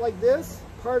 It was like this,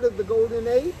 part of the Golden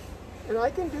 8, and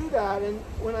I can do that. And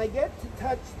when I get to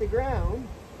touch the ground,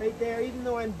 right there, even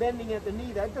though I'm bending at the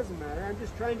knee, that doesn't matter. I'm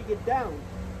just trying to get down.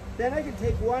 Then I can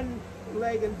take one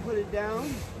leg and put it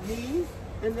down, knee,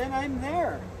 and then I'm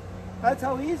there. That's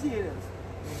how easy it is.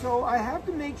 So I have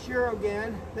to make sure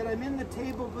again that I'm in the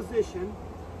table position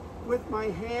with my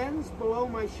hands below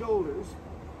my shoulders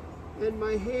and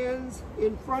my hands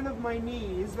in front of my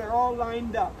knees. They're all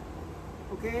lined up.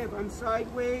 Okay, if I'm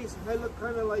sideways, I look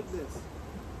kind of like this.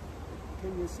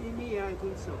 Can you see me? Yeah, I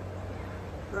think so.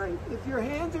 Right. If your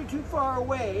hands are too far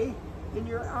away and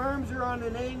your arms are on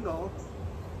an angle,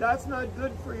 that's not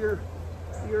good for your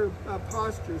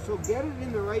posture. So get it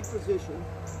in the right position.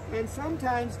 And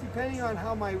sometimes, depending on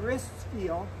how my wrists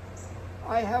feel,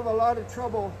 I have a lot of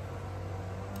trouble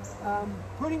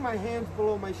putting my hands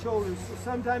below my shoulders. So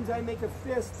sometimes I make a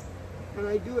fist and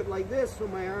I do it like this so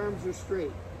my arms are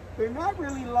straight. They're not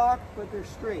really locked, but they're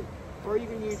straight. Or you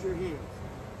can use your hands.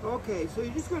 Okay, so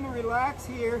you're just going to relax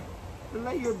here and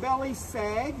let your belly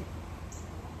sag.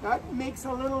 That makes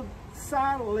a little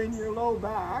saddle in your low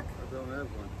back. I don't have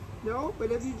one. No,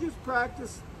 but if you just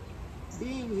practice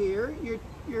being here,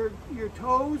 your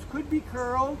toes could be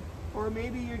curled, or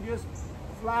maybe you're just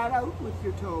flat out with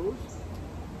your toes.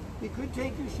 You could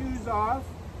take your shoes off.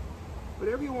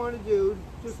 Whatever you want to do,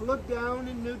 just look down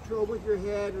in neutral with your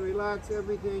head and relax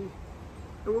everything.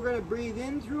 And we're going to breathe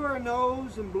in through our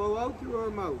nose and blow out through our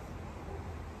mouth.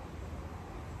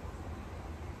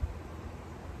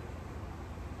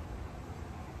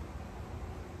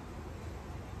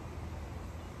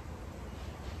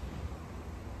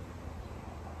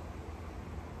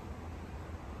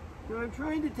 Now I'm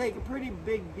trying to take a pretty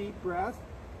big deep breath.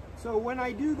 So when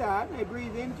I do that, and I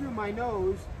breathe in through my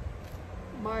nose,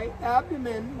 my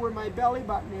abdomen, where my belly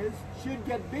button is, should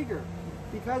get bigger.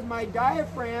 Because my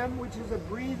diaphragm, which is a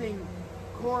breathing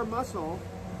core muscle,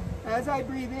 as I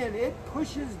breathe in, it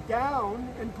pushes down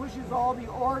and pushes all the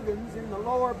organs in the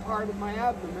lower part of my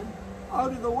abdomen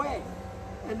out of the way.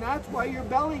 And that's why your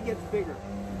belly gets bigger.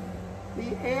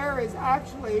 The air is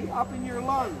actually up in your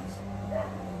lungs.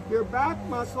 Your back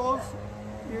muscles,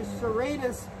 your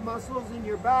serratus muscles in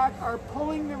your back are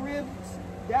pulling the ribs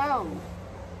down.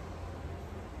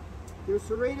 Your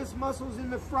serratus muscles in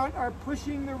the front are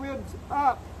pushing the ribs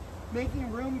up,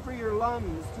 making room for your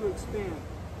lungs to expand.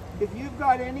 If you've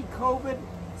got any COVID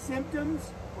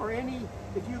symptoms or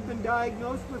if you've been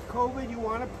diagnosed with COVID, you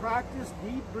want to practice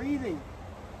deep breathing.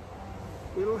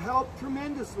 It'll help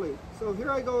tremendously. So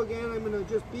here I go again. I'm going to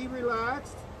just be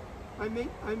relaxed. I'm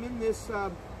in this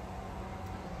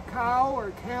cow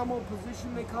or camel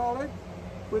position, they call it,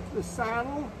 with the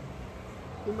saddle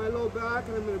in my low back,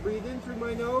 and I'm going to breathe in through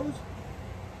my nose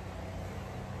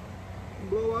and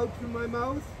blow out through my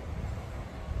mouth.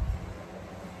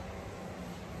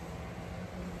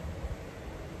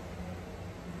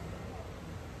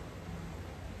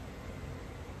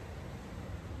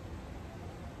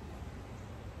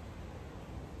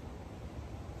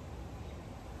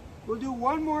 We'll do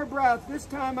one more breath. This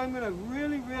time I'm going to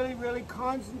really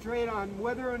concentrate on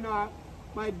whether or not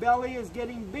my belly is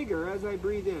getting bigger as I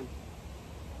breathe in.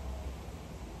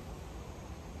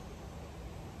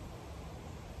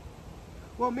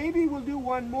 Well, maybe we'll do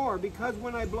one more, because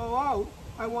when I blow out,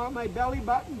 I want my belly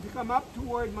button to come up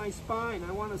toward my spine.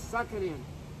 I want to suck it in.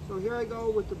 So here I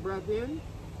go with the breath in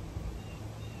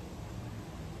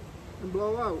and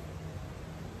blow out.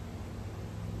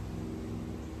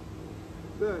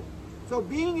 Good. So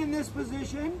being in this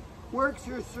position works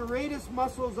your serratus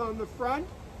muscles on the front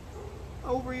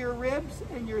over your ribs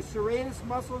and your serratus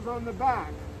muscles on the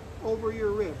back over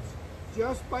your ribs,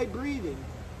 just by breathing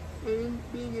and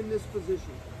being in this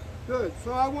position. Good.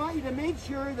 So I want you to make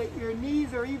sure that your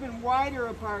knees are even wider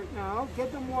apart now.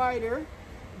 Get them wider.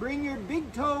 Bring your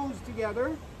big toes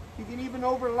together. You can even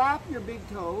overlap your big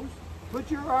toes. Put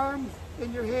your arms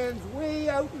and your hands way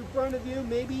out in front of you,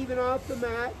 maybe even off the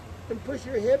mat. And push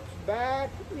your hips back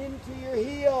into your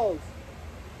heels.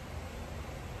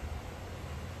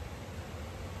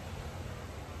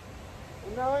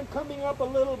 And now I'm coming up a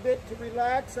little bit to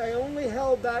relax. I only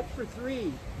held that for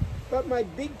 3. But my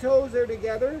big toes are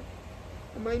together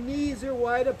and my knees are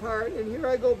wide apart. And here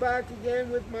I go back again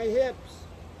with my hips.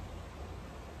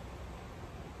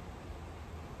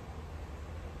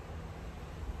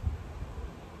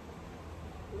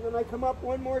 And then I come up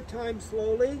one more time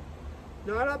slowly.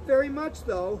 Not up very much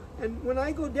though, and when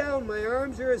I go down, my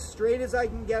arms are as straight as I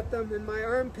can get them, and my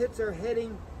armpits are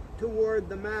heading toward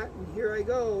the mat, and here I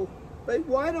go. But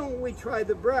why don't we try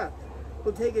the breath?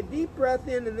 We'll take a deep breath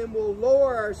in, and then we'll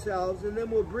lower ourselves, and then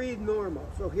we'll breathe normal.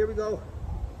 So here we go.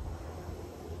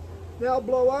 Now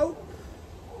blow out.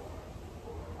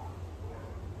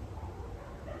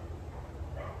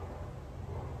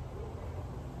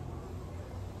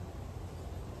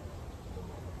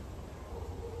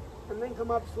 and then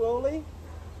come up slowly.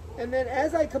 And then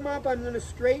as I come up, I'm going to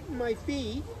straighten my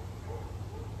feet,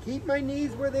 keep my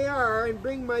knees where they are, and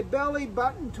bring my belly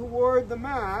button toward the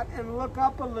mat and look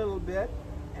up a little bit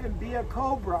and be a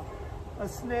cobra, a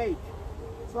snake.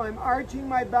 So I'm arching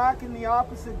my back in the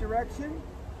opposite direction,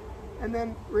 and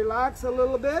then relax a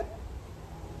little bit.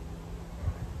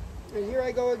 And here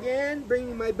I go again,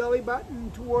 bringing my belly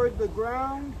button toward the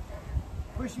ground,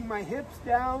 pushing my hips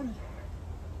down,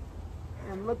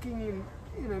 and looking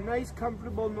in a nice,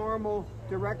 comfortable, normal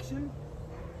direction.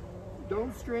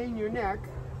 Don't strain your neck,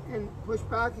 and push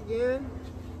back again.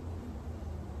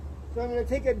 So I'm going to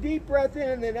take a deep breath in,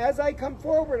 and then as I come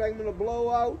forward, I'm going to blow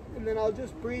out, and then I'll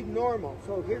just breathe normal.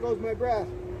 So here goes my breath.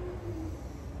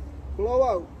 Blow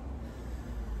out.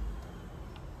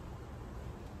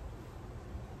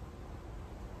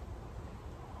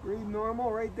 Breathe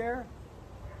normal right there.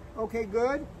 Okay,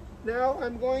 good. Now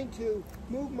I'm going to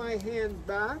move my hands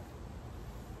back.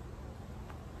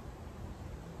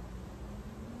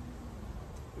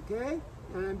 Okay,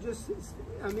 and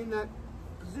I'm in that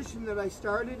position that I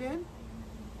started in.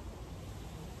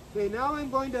 Okay, now I'm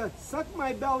going to suck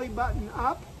my belly button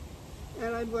up,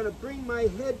 and I'm going to bring my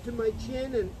head to my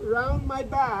chin and round my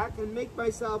back and make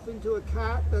myself into a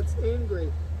cat that's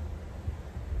angry.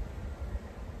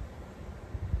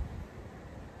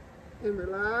 And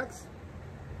relax.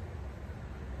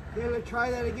 Okay, let's try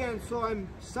that again. So I'm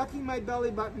sucking my belly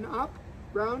button up,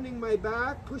 rounding my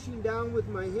back, pushing down with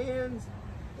my hands,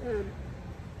 and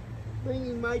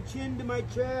bringing my chin to my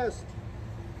chest.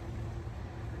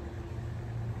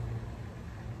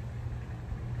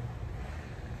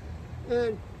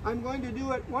 And I'm going to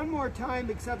do it one more time,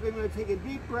 except I'm going to take a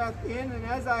deep breath in, and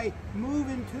as I move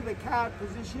into the cat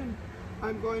position,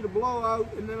 I'm going to blow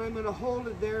out, and then I'm going to hold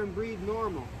it there and breathe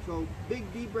normal. So big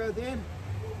deep breath in,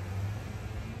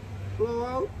 blow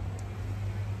out,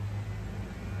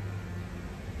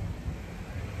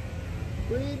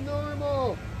 breathe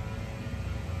normal.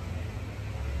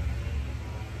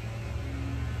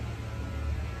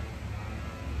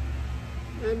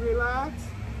 And relax.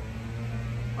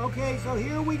 Okay, so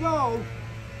here we go.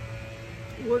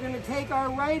 We're going to take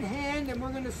our right hand and we're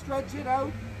going to stretch it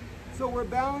out so we're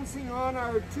balancing on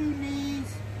our two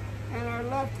knees and our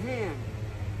left hand.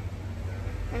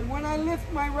 And when I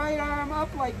lift my right arm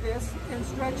up like this and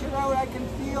stretch it out, I can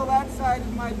feel that side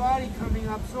of my body coming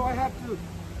up, so I have to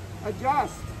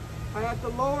adjust. I have to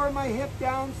lower my hip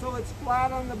down so it's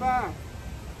flat on the back.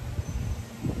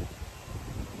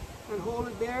 And hold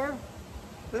it there.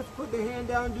 Let's put the hand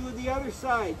down, do the other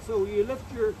side. So you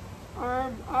lift your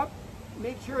arm up,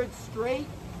 make sure it's straight,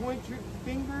 point your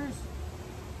fingers,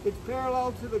 it's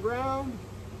parallel to the ground,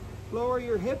 lower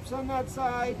your hips on that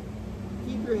side,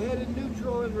 keep your head in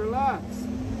neutral and relax.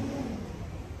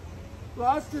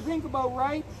 Lots to think about,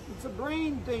 right? It's a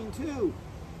brain thing too.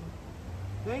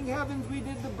 Thank heavens we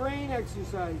did the brain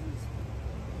exercises.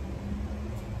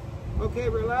 Okay,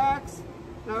 relax.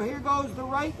 Now here goes the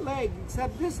right leg,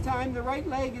 except this time the right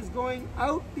leg is going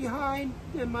out behind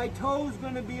and my toe is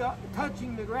going to be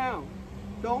touching the ground.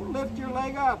 Don't lift your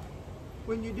leg up.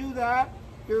 When you do that,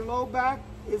 your low back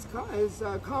is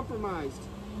compromised.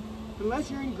 Unless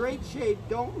you're in great shape,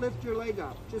 don't lift your leg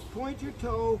up. Just point your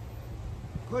toe,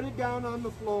 put it down on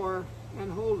the floor,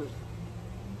 and hold it.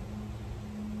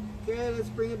 Okay, let's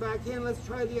bring it back in. Let's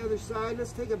try the other side.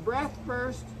 Let's take a breath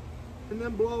first, and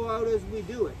then blow out as we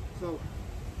do it. So,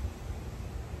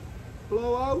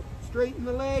 blow out, straighten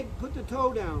the leg, put the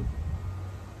toe down.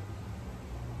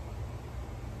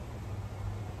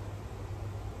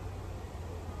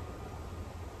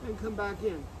 And come back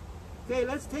in. Okay,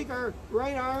 let's take our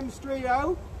right arm straight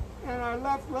out and our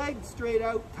left leg straight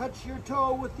out. Touch your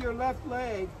toe with your left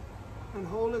leg and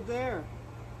hold it there.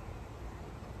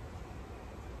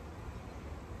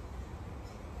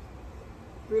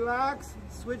 Relax,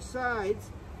 switch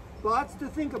sides. Lots to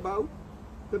think about.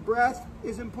 The breath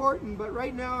is important, but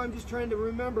right now I'm just trying to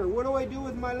remember, what do I do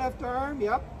with my left arm?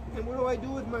 Yep. And what do I do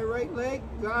with my right leg?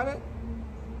 Got it.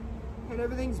 And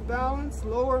everything's balanced.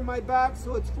 Lower my back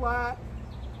so it's flat.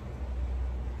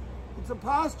 It's a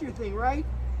posture thing, right?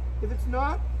 If it's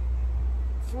not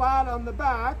flat on the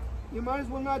back, you might as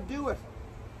well not do it.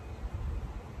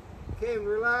 Okay, and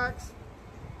relax.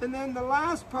 And then the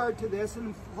last part to this, and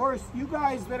of course, you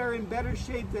guys that are in better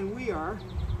shape than we are,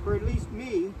 or at least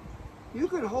me, you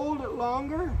could hold it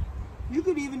longer. You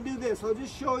could even do this. I'll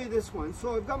just show you this one.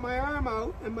 So I've got my arm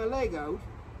out and my leg out.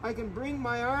 I can bring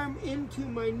my arm into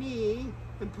my knee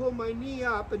and pull my knee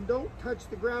up and don't touch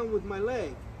the ground with my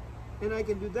leg. And I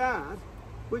can do that,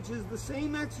 which is the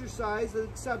same exercise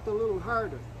except a little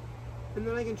harder. And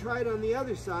then I can try it on the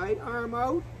other side. Arm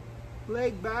out,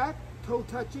 leg back, toe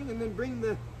touching, and then bring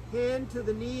the hand to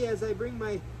the knee as I bring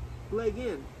my leg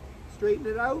in. Straighten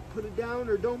it out, put it down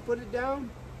or don't put it down,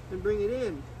 and bring it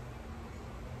in.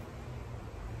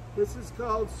 This is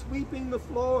called sweeping the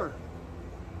floor.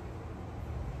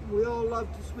 We all love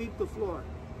to sweep the floor.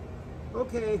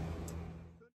 Okay.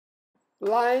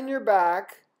 Lie on your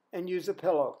back and use a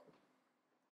pillow.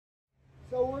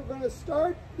 So we're going to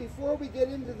start, before we get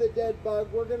into the dead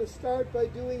bug, we're going to start by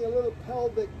doing a little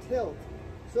pelvic tilt.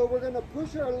 So we're going to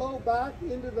push our low back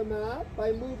into the mat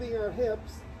by moving our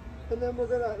hips, and then we're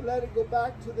going to let it go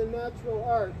back to the natural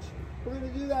arch. We're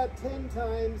going to do that 10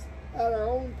 times at our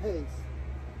own pace.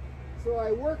 So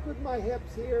I work with my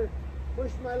hips here,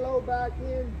 push my low back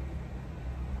in,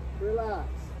 relax.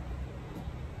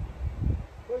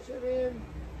 Push it in,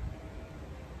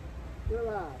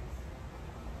 relax.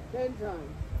 10 times.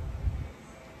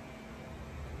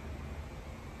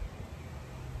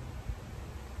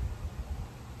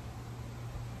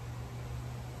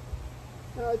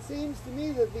 Now it seems to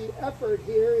me that the effort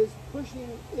here is pushing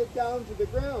it down to the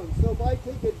ground. So if I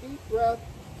take a deep breath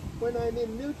when I'm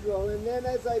in neutral, and then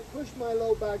as I push my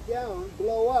low back down,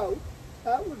 blow out,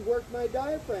 that would work my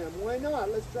diaphragm. Why not?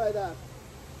 Let's try that.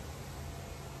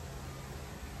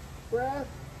 Breath,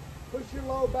 push your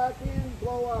low back in,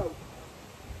 blow out.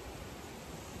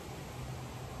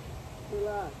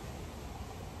 Relax.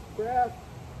 Breath.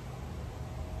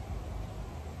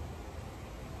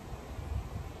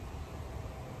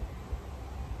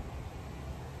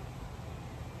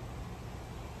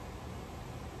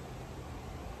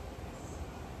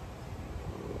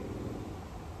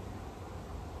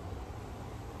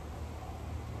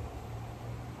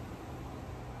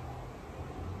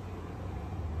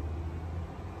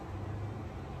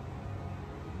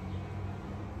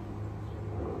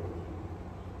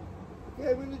 Okay,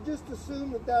 I'm going to just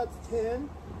assume that that's 10.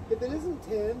 If it isn't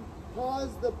 10, pause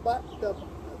the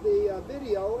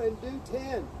video and do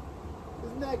 10.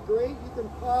 Isn't that great? You can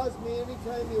pause me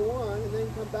anytime you want and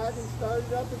then come back and start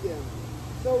it up again.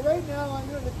 So right now I'm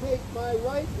going to take my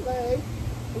right leg,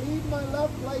 leave my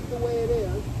left leg the way it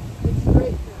is, and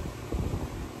straighten it.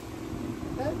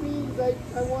 That means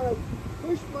I want to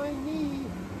push my knee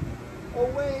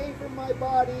away from my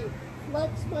body,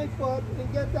 flex my foot,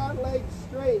 and get that leg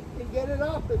straight, and get it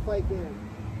up if I can.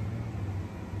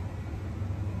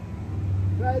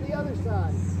 Try the other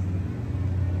side.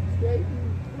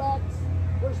 Straighten, flex,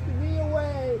 push the knee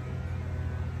away,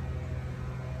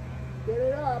 get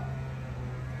it up.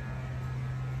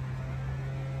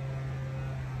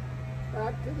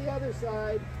 Back to the other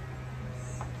side.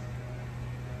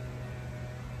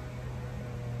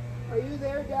 Are you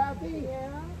there, Daffy?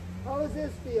 Yeah. How does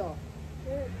this feel?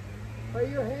 Good. Are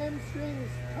your hamstrings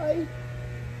tight?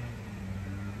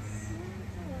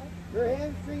 Your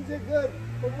hamstrings are good.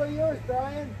 What about yours,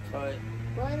 Brian? Tight.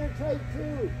 Mine are tight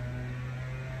too.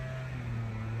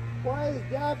 Why is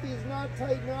Daffy's not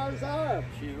tight and ours are?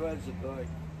 She rides the bike.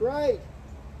 Right.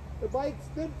 The bike's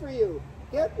good for you.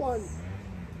 Get one.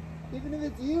 Even if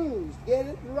it's used, get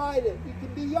it and ride it. You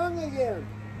can be young again.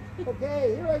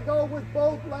 Okay, here I go with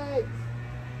both legs.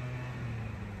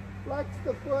 Flex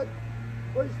the foot.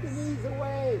 Push the knees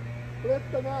away,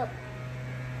 lift them up.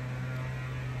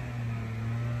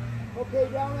 Okay,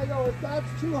 down I go. If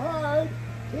that's too hard,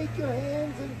 take your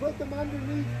hands and put them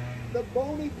underneath the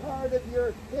bony part of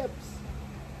your hips.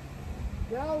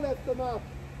 Now lift them up.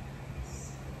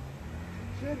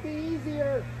 Should be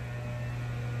easier.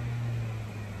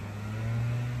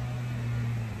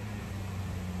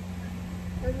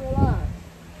 And relax.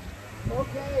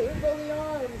 Okay, here go the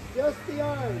arms, just the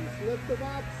arms. Lift them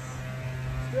up.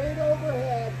 Straight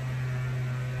overhead.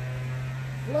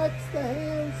 Flex the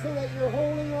hands so that you're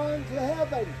holding on to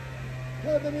heaven.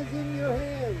 Heaven is in your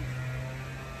hands.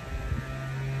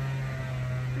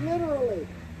 Literally.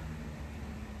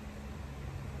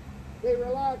 Okay,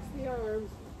 relax the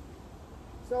arms.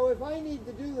 So if I need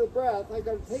to do the breath, I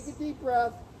got to take a deep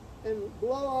breath and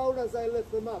blow out as I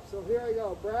lift them up. So here I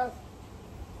go. Breath.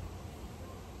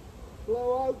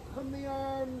 Blow out, come the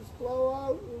arms, blow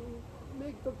out, and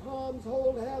make the palms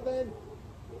hold heaven.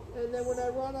 And then when I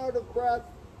run out of breath,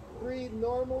 breathe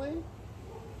normally.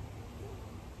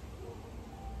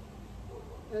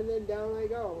 And then down I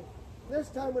go. This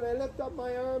time when I lift up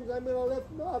my arms, I'm going to lift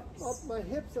up my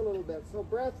hips a little bit. So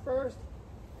breath first.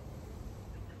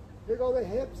 Here go the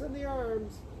hips and the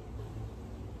arms.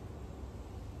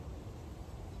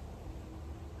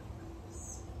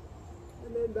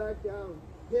 And then back down.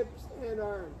 Hips and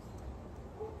arms.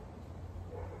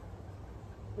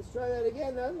 Let's try that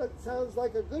again. That sounds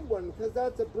like a good one because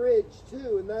that's a bridge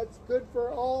too, and that's good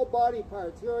for all body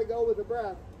parts. Here I go with the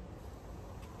breath.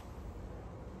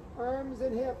 arms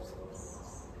and hips.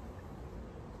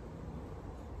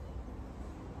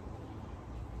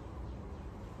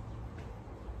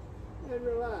 And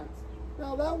relax.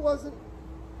 Now that wasn't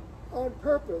on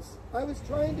purpose. I was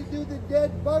trying to do the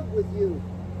dead bug with you.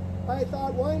 I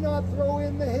thought, why not throw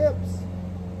in the hips,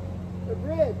 the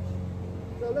bridge?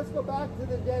 So let's go back to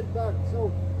the dead bug.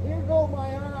 So here go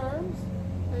my arms,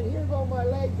 and here go my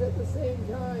legs at the same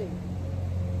time.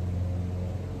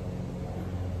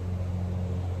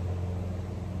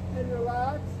 And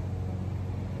relax.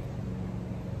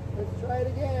 Let's try it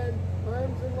again.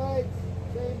 Arms and legs,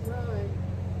 same time.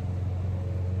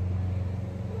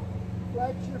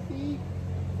 Flex your feet,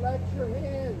 flex your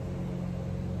hands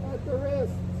at the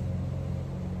wrists.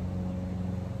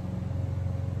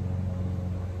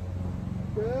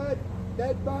 Good.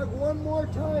 Dead bug one more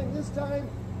time. This time,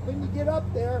 when you get up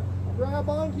there, grab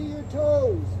onto your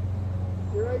toes.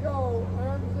 Here I go.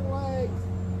 Arms and legs.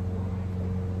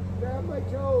 Grab my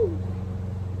toes.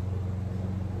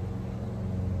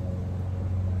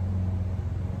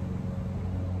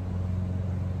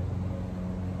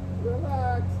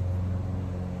 Relax.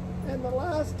 And the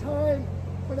last time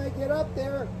when I get up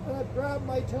there and I grab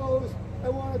my toes, I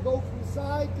want to go from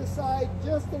side to side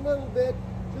just a little bit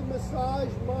to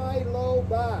massage my low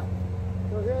back.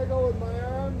 So here I go with my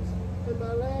arms and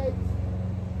my legs,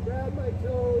 grab my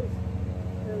toes,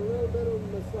 and a little bit of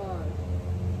massage.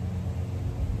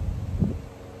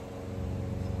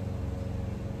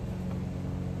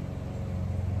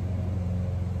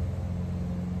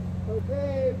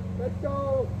 Okay, let's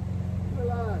go.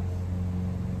 Relax.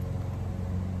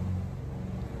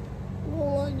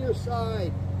 Roll on your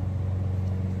side.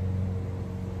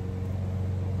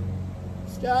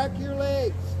 Stack your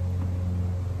legs.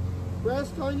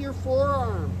 Rest on your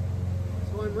forearm.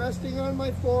 So I'm resting on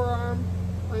my forearm.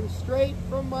 I'm straight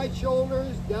from my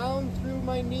shoulders down through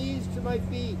my knees to my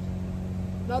feet.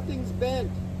 Nothing's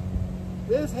bent.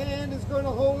 This hand is going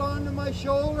to hold on to my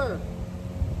shoulder.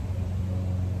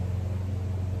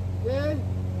 Okay?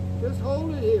 Just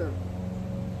hold it here.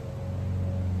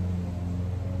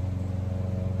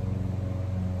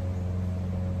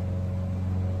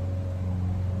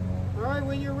 All right,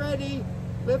 when you're ready,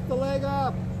 lift the leg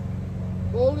up.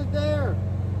 Hold it there.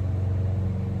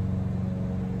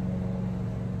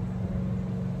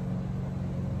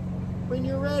 When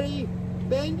you're ready,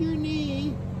 bend your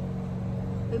knee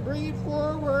and bring it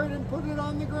forward and put it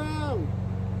on the ground.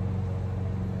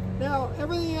 Now,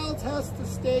 everything else has to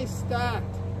stay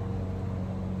stacked.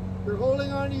 You're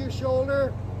holding onto your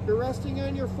shoulder, you're resting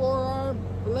on your forearm,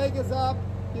 the leg is up,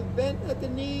 you've bent at the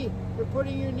knee, you're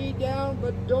putting your knee down,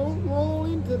 but don't roll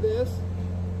into this.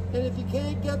 And if you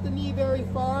can't get the knee very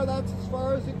far, that's as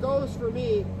far as it goes for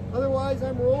me. Otherwise,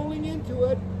 I'm rolling into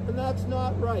it, and that's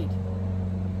not right.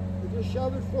 You just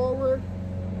shove it forward,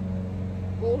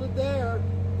 hold it there.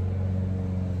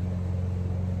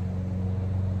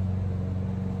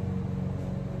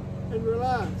 And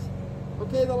relax.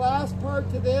 Okay, the last part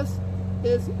to this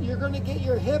is you're going to get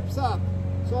your hips up.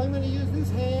 So I'm going to use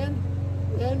this hand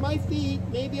and my feet.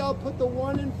 Maybe I'll put the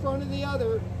one in front of the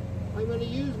other. I'm going to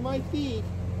use my feet.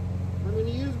 I'm going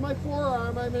to use my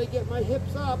forearm. I'm going to get my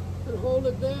hips up and hold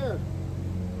it there.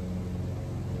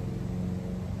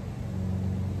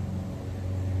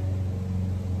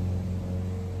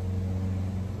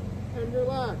 And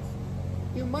relax.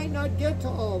 You might not get to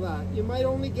all that. You might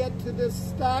only get to this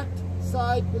stacked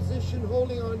side position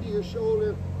holding onto your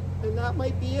shoulder, and that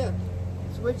might be it.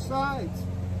 Switch sides.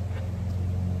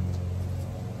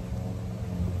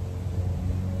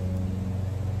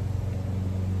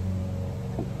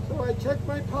 So I check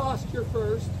my posture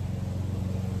first.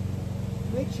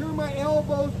 Make sure my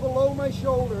elbow's below my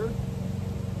shoulder.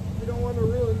 You don't want to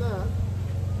ruin that.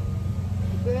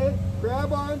 Okay?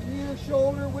 Grab onto your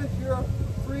shoulder with your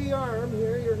free arm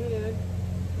here, your hand,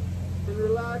 and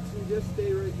relax and just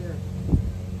stay right there.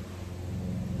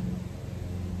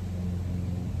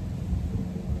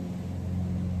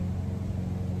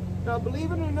 Now,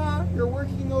 believe it or not, you're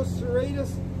working those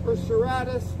serratus or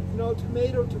serratus,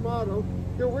 tomato.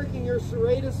 You're working your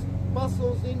serratus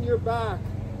muscles in your back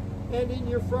and in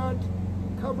your front,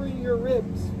 covering your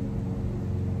ribs.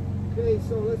 Okay,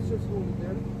 so let's just hold it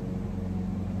there.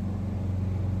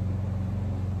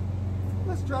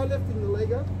 Let's try lifting the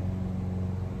leg up.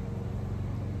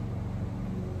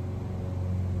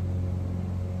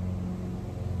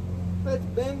 Let's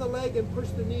bend the leg and push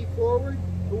the knee forward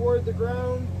toward the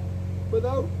ground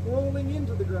without rolling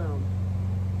into the ground.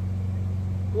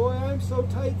 Boy, I'm so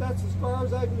tight, that's as far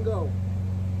as I can go.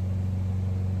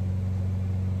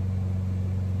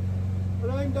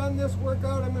 When I'm done this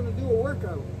workout, I'm going to do a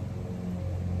workout.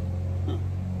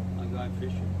 I got going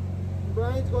fishing.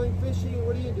 Brian's going fishing.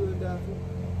 What are you doing, Daphne?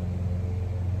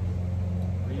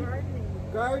 Gardening.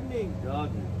 Gardening.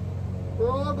 Gardening.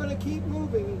 We're all going to keep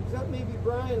moving, except maybe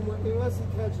Brian, unless he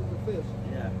catches the fish.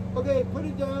 Yeah. Okay, put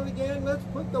it down again. Let's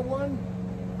put the one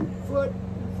foot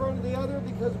in front of the other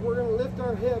because we're going to lift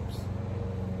our hips.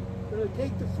 We're going to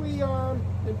take the free arm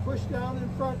and push down in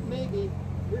front, maybe.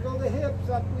 Here go the hips,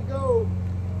 up we go.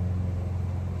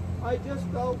 I just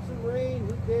felt some rain,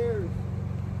 who cares?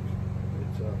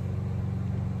 It's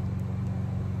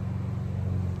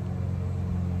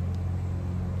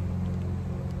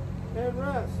And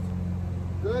rest.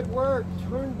 Good work.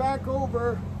 Turn back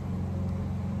over.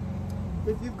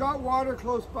 If you've got water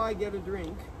close by, get a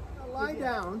drink. Now lie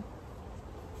down.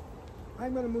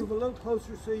 I'm going to move a little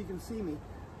closer so you can see me.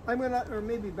 Or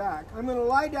maybe back. I'm going to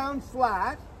lie down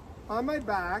flat on my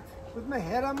back with my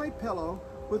head on my pillow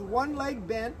with one leg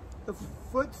bent, the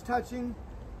foot's touching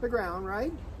the ground,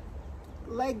 right?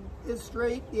 Leg is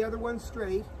straight, the other one's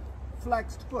straight,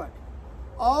 flexed foot.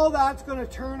 All that's going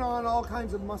to turn on all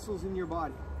kinds of muscles in your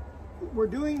body. We're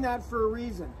doing that for a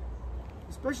reason,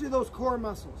 especially those core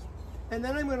muscles. And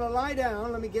then I'm going to lie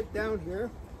down. Let me get down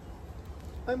here.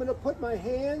 I'm going to put my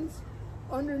hands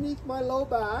underneath my low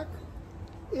back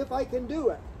if I can do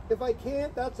it. If I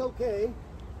can't, that's okay.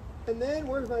 And then,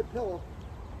 where's my pillow?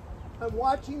 I'm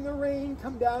watching the rain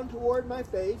come down toward my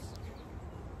face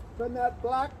from that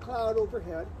black cloud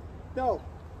overhead. No,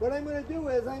 what I'm going to do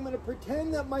is I'm going to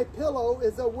pretend that my pillow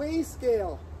is a weigh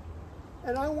scale.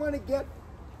 And I want to get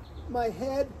my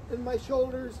head and my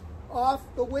shoulders off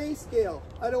the weigh scale.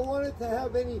 I don't want it to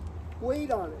have any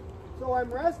weight on it. So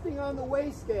I'm resting on the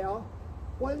weigh scale.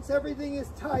 Once everything is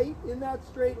tight in that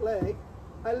straight leg,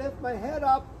 I lift my head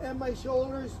up and my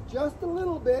shoulders just a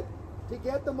little bit to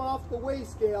get them off the weigh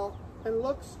scale and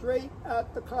look straight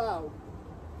at the cloud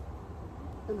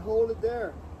and hold it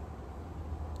there.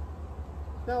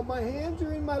 Now my hands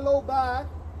are in my low back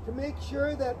to make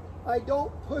sure that I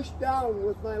don't push down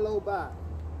with my low back.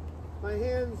 My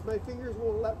hands, my fingers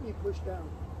won't let me push down.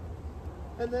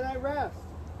 And then I rest.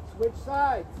 Switch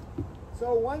sides.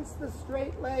 So once the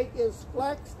straight leg is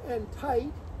flexed and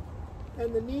tight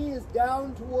and the knee is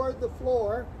down toward the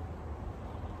floor,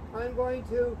 I'm going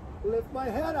to lift my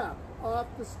head up off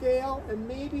the scale and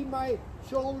maybe my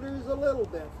shoulders a little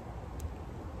bit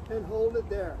and hold it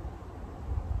there.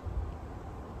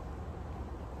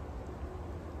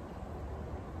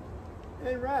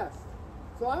 And rest.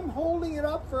 So I'm holding it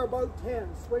up for about 10.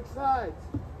 Switch sides.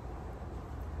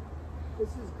 This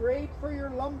is great for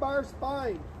your lumbar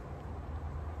spine.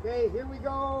 Okay, here we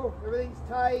go. Everything's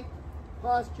tight.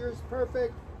 Posture's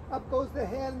perfect. Up goes the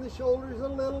head and the shoulders a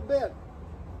little bit.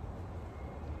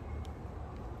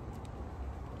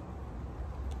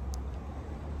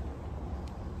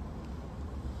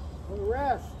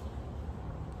 Rest.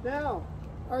 Now,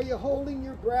 are you holding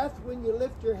your breath when you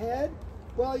lift your head?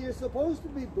 Well, you're supposed to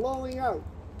be blowing out.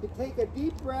 You take a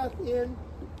deep breath in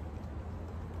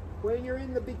when you're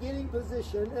in the beginning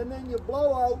position, and then you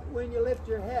blow out when you lift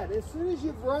your head. As soon as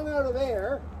you've run out of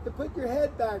air, you put your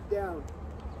head back down.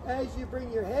 As you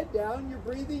bring your head down, you're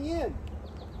breathing in.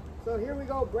 So here we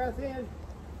go, breath in.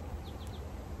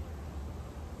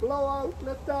 Blow out,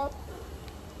 lift up.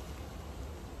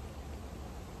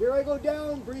 Here I go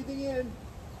down, breathing in.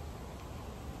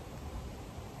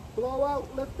 Blow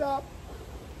out, lift up.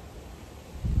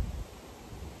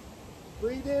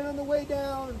 Breathe in on the way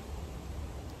down.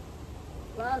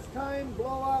 Last time,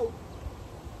 blow out.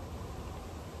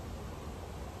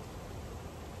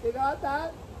 You got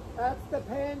that? That's the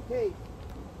pancake.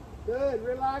 Good,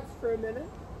 relax for a minute.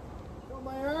 So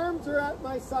my arms are at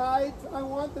my sides. I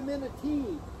want them in a T.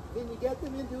 Can you get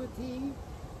them into a T?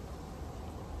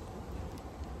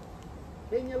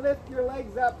 Can you lift your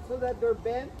legs up so that they're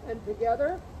bent and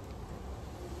together?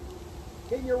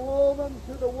 Can you roll them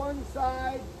to the one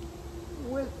side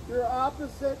with your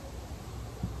opposite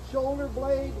shoulder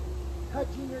blade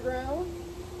touching the ground?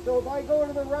 So if I go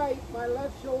to the right, my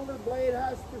left shoulder blade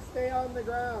has to stay on the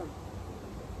ground.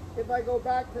 If I go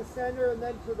back to center and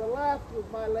then to the left with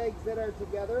my legs that are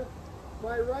together,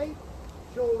 my right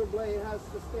shoulder blade has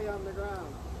to stay on the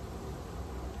ground.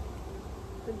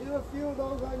 And do a few of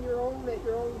those on your own at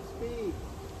your own speed.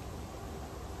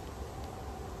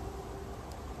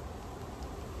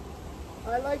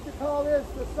 I like to call this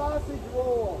the sausage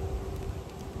roll.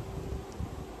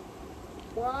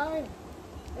 Why?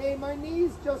 Hey, my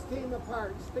knees just came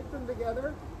apart. Stick them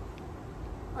together.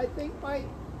 I think my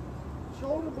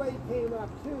shoulder blade came up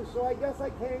too, so I guess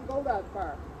I can't go that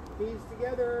far. Knees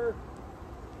together.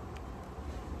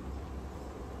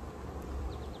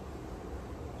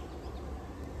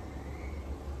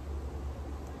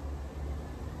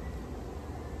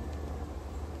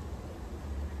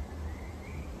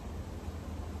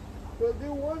 We'll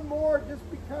do one more just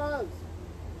because.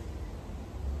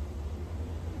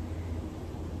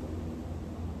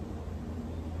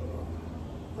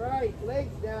 Right,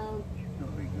 legs down.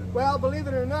 Well, believe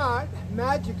it or not,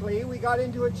 magically we got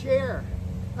into a chair.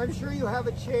 I'm sure you have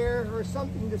a chair or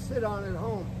something to sit on at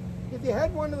home. If you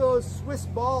had one of those Swiss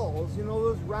balls, you know,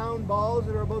 those round balls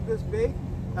that are about this big,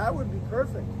 that would be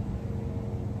perfect.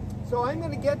 So I'm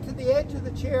going to get to the edge of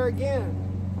the chair again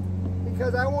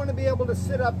because I want to be able to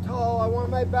sit up tall. I want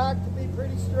my back to be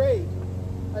pretty straight.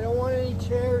 I don't want any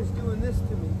chairs doing this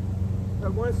to me. I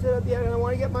want to sit at the end and I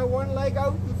want to get my one leg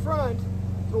out in front.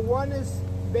 So one is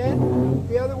bent,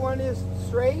 the other one is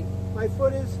straight, my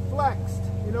foot is flexed,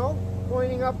 you know,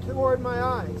 pointing up toward my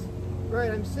eyes. Right,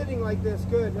 I'm sitting like this,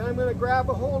 good. And I'm going to grab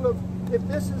a hold of, if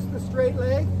this is the straight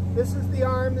leg, this is the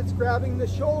arm that's grabbing the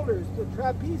shoulders, the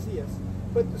trapezius,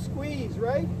 but the squeeze,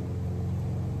 right?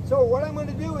 So what I'm going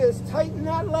to do is tighten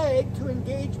that leg to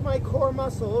engage my core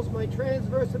muscles, my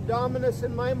transverse abdominis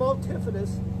and my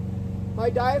multifidus. My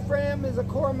diaphragm is a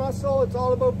core muscle, it's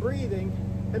all about breathing.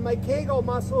 And my Kegel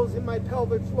muscles in my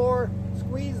pelvic floor,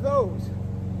 squeeze those.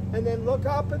 And then look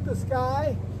up at the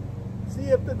sky, see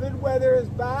if the good weather is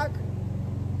back,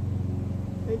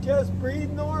 and just breathe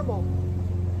normal.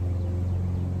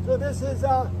 So this is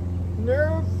a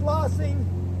nerve flossing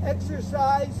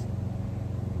exercise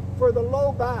for the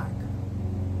low back.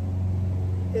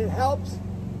 It helps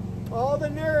all the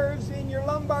nerves in your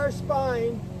lumbar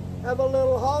spine have a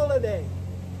little holiday.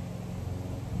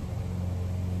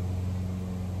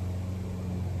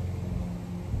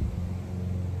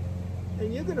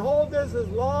 And you can hold this as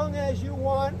long as you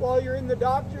want while you're in the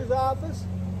doctor's office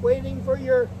waiting for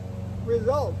your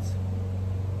results.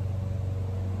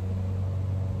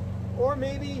 Or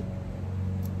maybe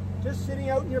just sitting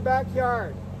out in your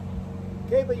backyard.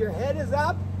 Okay, but your head is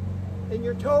up and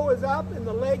your toe is up and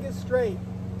the leg is straight.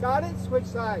 Got it? Switch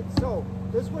sides. So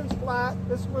this one's flat,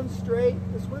 this one's straight,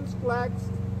 this one's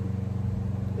flexed.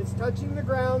 It's touching the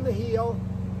ground, the heel.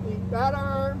 That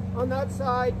arm on that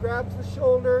side grabs the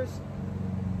shoulders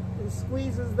and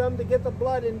squeezes them to get the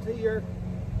blood into your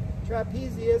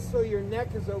trapezius so your neck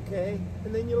is okay,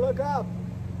 and then you look up.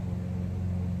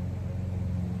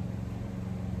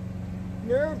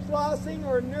 Nerve flossing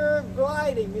or nerve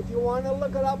gliding, if you want to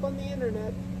look it up on the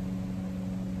internet.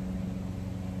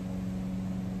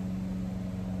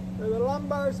 For the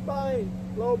lumbar spine,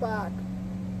 low back.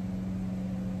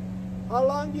 How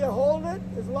long do you hold it?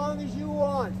 As long as you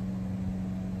want.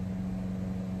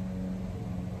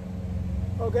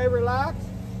 Okay, relax.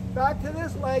 Back to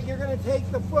this leg, you're going to take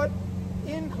the foot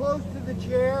in close to the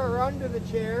chair or under the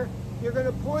chair. You're going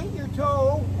to point your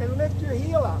toe and lift your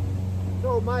heel up.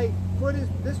 So my foot is,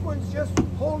 this one's just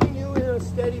holding you in a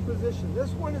steady position.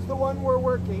 This one is the one we're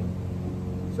working.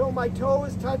 So my toe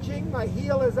is touching, my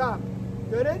heel is up.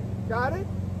 Got it? Got it?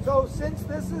 So since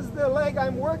this is the leg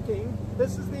I'm working,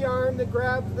 this is the arm that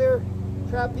grabs their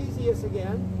trapezius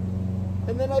again.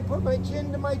 And then I put my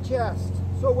chin to my chest.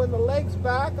 So when the leg's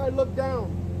back, I look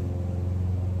down.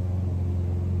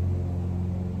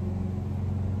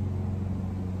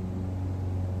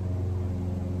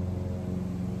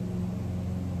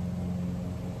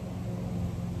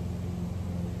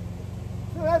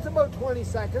 So that's about 20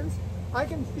 seconds. I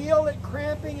can feel it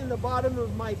cramping in the bottom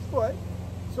of my foot.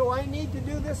 So I need to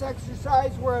do this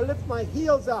exercise where I lift my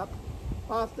heels up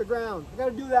off the ground. I got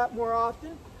to do that more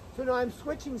often. So now I'm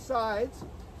switching sides.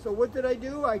 So what did I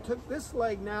do? I took this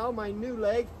leg now, my new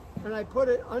leg, and I put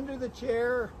it under the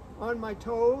chair on my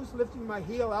toes, lifting my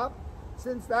heel up.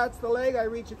 Since that's the leg, I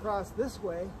reach across this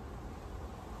way.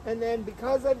 And then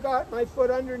because I've got my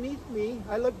foot underneath me,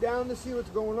 I look down to see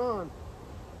what's going on.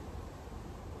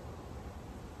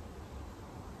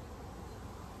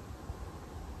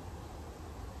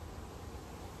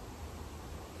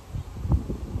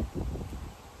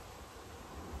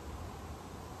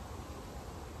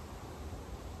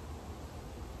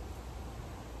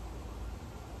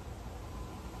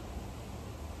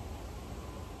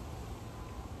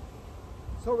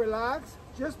 So relax.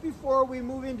 Just before we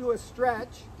move into a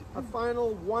stretch, a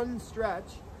final one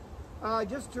stretch,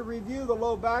 just to review the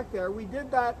low back there, we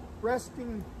did that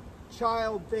resting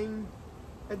child thing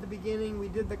at the beginning. We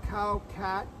did the cow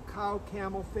cat, cow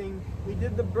camel thing. We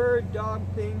did the bird dog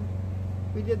thing.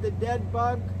 We did the dead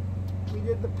bug. We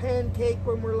did the pancake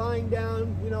when we're lying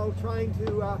down, you know, trying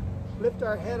to lift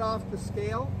our head off the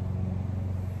scale.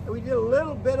 And we did a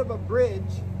little bit of a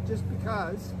bridge just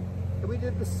because. And we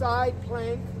did the side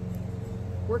plank,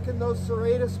 working those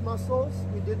serratus muscles.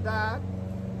 We did that.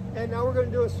 And now we're going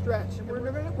to do a stretch. And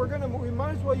we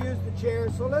might as well use the chair.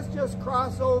 So let's just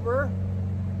cross over.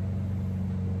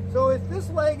 So if this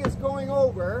leg is going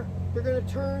over, You're going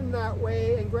to turn that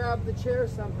way and grab the chair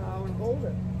somehow and hold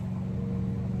it.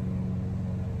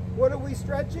 What are we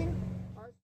stretching?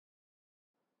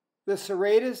 The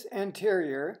serratus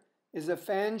anterior is a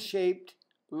fan-shaped,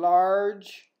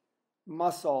 large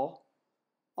muscle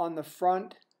on the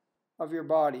front of your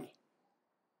body,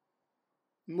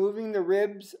 moving the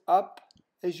ribs up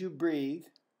as you breathe.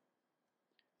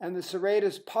 And the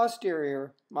serratus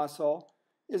posterior muscle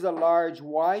is a large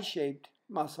Y-shaped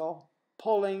muscle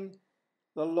pulling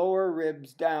the lower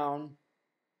ribs down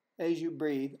as you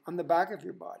breathe on the back of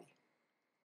your body.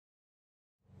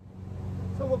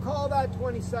 So we'll call that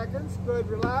 20 seconds. Good,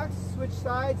 relax, switch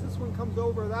sides. This one comes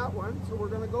over that one, so we're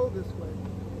going to go this way.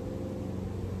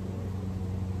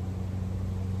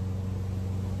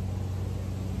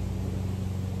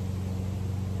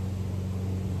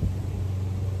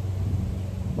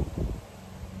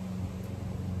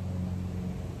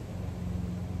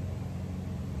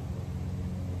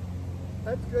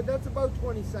 That's good, that's about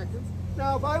 20 seconds.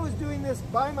 Now if I was doing this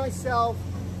by myself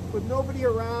with nobody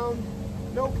around,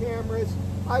 no cameras,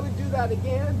 I would do that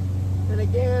again and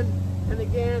again and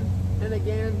again and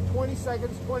again, 20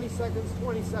 seconds, 20 seconds,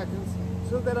 20 seconds,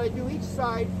 so that I do each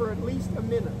side for at least a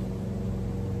minute.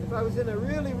 If I was in a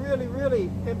really, really, really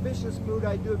ambitious mood,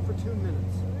 I'd do it for 2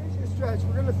 minutes. So there's your stretch.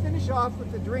 We're going to finish off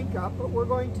with the drink up, but we're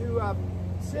going to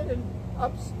sit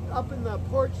up in the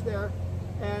porch there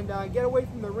and get away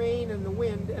from the rain and the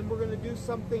wind, and we're going to do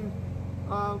something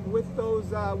with those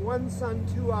one sun,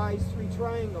 two eyes, three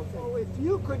triangle things. So if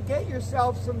you could get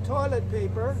yourself some toilet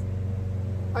paper,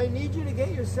 I need you to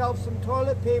get yourself some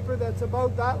toilet paper that's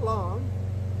about that long.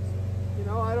 You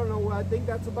know, I don't know, I think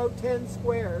that's about 10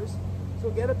 squares. So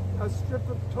get a strip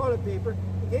of toilet paper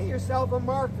and get yourself a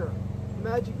marker, a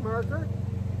magic marker.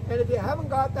 And if you haven't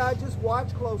got that, just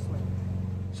watch closely.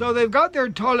 So they've got their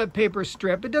toilet paper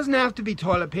strip. It doesn't have to be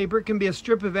toilet paper. It can be a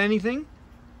strip of anything,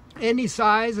 any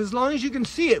size, as long as you can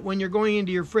see it when you're going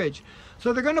into your fridge.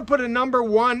 So they're going to put a number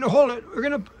 1. Hold it.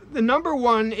 The number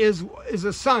 1 is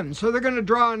a sun. So they're going to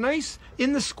draw a nice,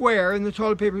 in the square, in the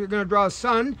toilet paper, they're going to draw a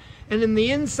sun. And in the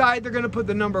inside, they're going to put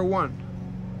the number 1.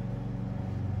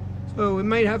 So it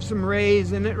might have some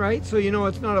rays in it, right? So you know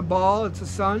it's not a ball, it's a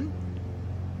sun.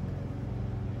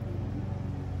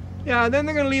 Yeah, then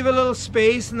they're going to leave a little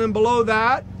space, and then below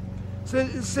that, so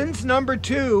since number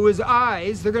 2 is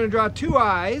eyes, they're going to draw 2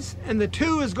 eyes, and the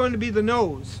 2 is going to be the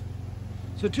nose.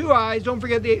 So 2 eyes, don't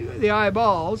forget the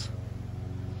eyeballs.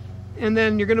 And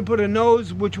then you're going to put a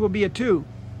nose, which will be a 2.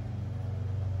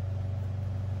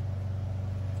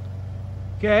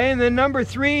 Okay, and then number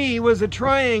 3 was a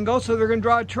triangle, so they're going to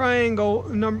draw a triangle,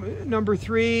 number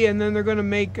 3, and then they're going to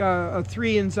make a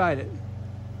 3 inside it.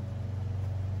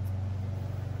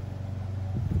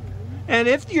 And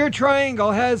if your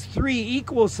triangle has 3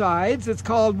 equal sides, it's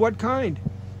called what kind?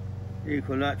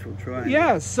 Equilateral triangle.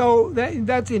 Yes, so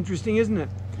that's interesting, isn't it?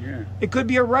 Yeah. It could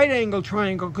be a right angle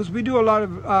triangle, because we do a lot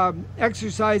of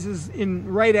exercises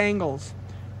in right angles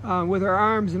with our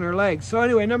arms and our legs. So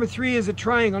anyway, number 3 is a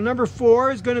triangle. Number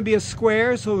 4 is going to be a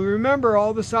square, so remember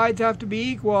all the sides have to be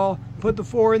equal. Put the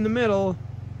 4 in the middle.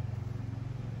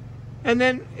 And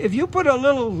then if you put a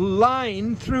little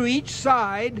line through each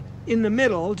side in the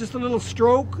middle, just a little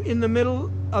stroke in the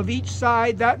middle of each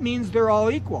side, that means they're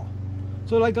all equal.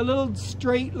 So like a little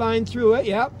straight line through it,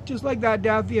 yep, just like that,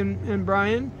 Daffy and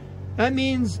Brian. That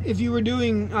means if you were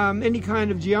doing any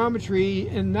kind of geometry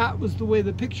and that was the way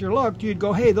the picture looked, you'd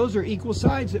go, hey, those are equal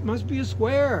sides, it must be a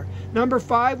square. Number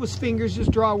 5 was fingers, just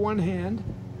draw one hand.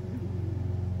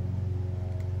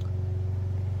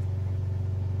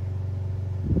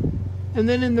 And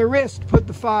then in the wrist, put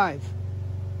the 5.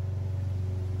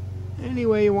 Any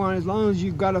way you want, as long as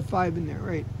you've got a 5 in there,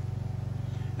 right?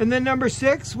 And then number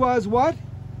 6 was what?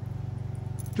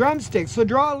 Drumsticks. So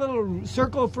draw a little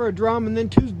circle for a drum and then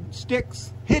 2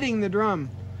 sticks hitting the drum.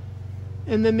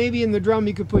 And then maybe in the drum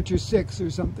you could put your 6 or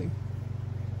something.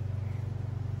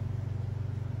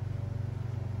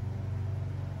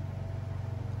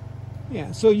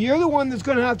 Yeah, so you're the one that's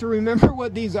going to have to remember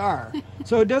what these are.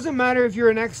 So it doesn't matter if you're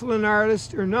an excellent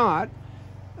artist or not.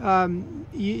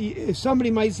 If somebody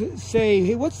might say,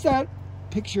 hey, what's that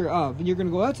picture of? And you're going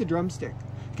to go, that's a drumstick.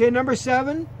 Okay, number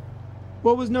 7.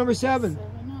 What was number 7?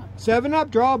 7 Up. 7 Up.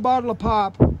 Draw a bottle of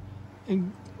pop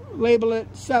and label it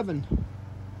 7.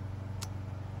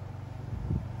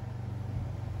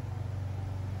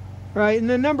 Right, and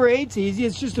then number 8's easy.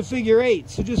 It's just a figure 8.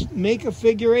 So just make a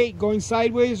figure 8 going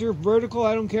sideways or vertical.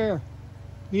 I don't care.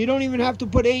 You don't even have to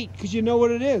put 8 because you know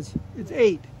what it is. It's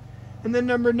 8. And then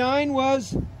number 9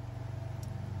 was?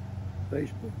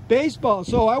 Baseball. Baseball.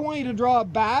 So I want you to draw a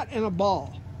bat and a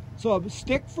ball. So a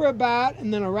stick for a bat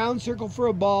and then a round circle for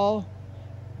a ball.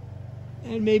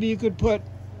 And maybe you could put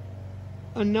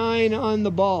a 9 on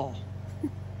the ball.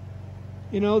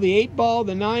 You know, the 8 ball,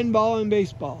 the 9 ball, and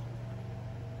baseball.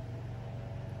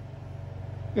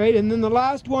 Right, and then the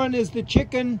last one is the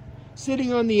chicken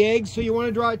sitting on the egg. So you want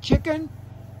to draw a chicken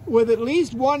with at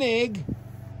least 1 egg.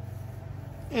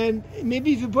 And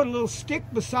maybe if you put a little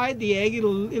stick beside the egg,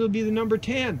 it'll be the number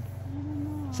 10.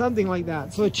 Something like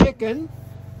that. So a chicken,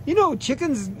 you know,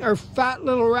 chickens are fat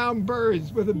little round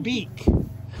birds with a beak.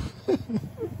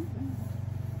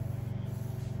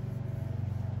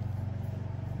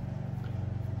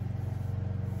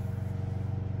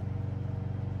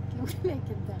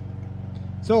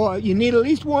 So you need at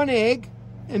least 1 egg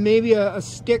and maybe a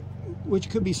stick, which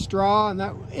could be straw, and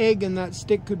that egg and that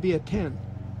stick could be a 10.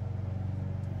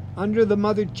 Under the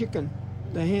mother chicken,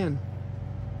 the hen.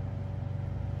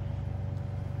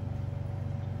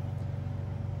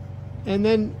 And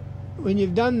then when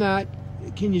you've done that,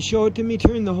 can you show it to me?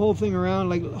 Turn the whole thing around,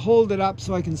 like hold it up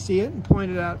so I can see it, and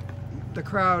point it at the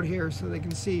crowd here so they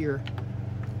can see your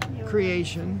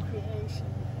creation.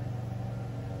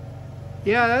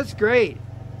 Yeah, that's great.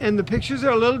 And the pictures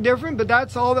are a little different, but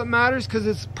that's all that matters because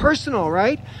it's personal,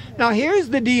 right? Now here's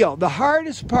the deal. The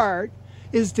hardest part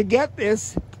is to get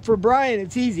this. For Brian,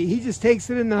 it's easy. He just takes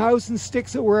it in the house and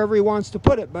sticks it wherever he wants to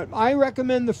put it. But I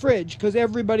recommend the fridge because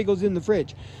everybody goes in the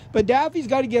fridge. But Daffy's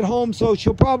got to get home, so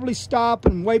she'll probably stop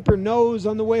and wipe her nose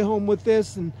on the way home with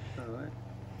this. And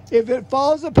if it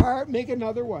falls apart, make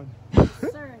another one.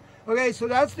 Okay, so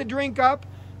that's the drink up.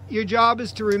 Your job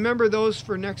is to remember those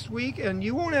for next week, and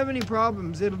you won't have any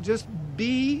problems. It'll just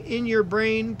be in your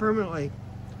brain permanently.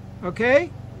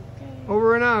 Okay?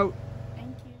 Over and out.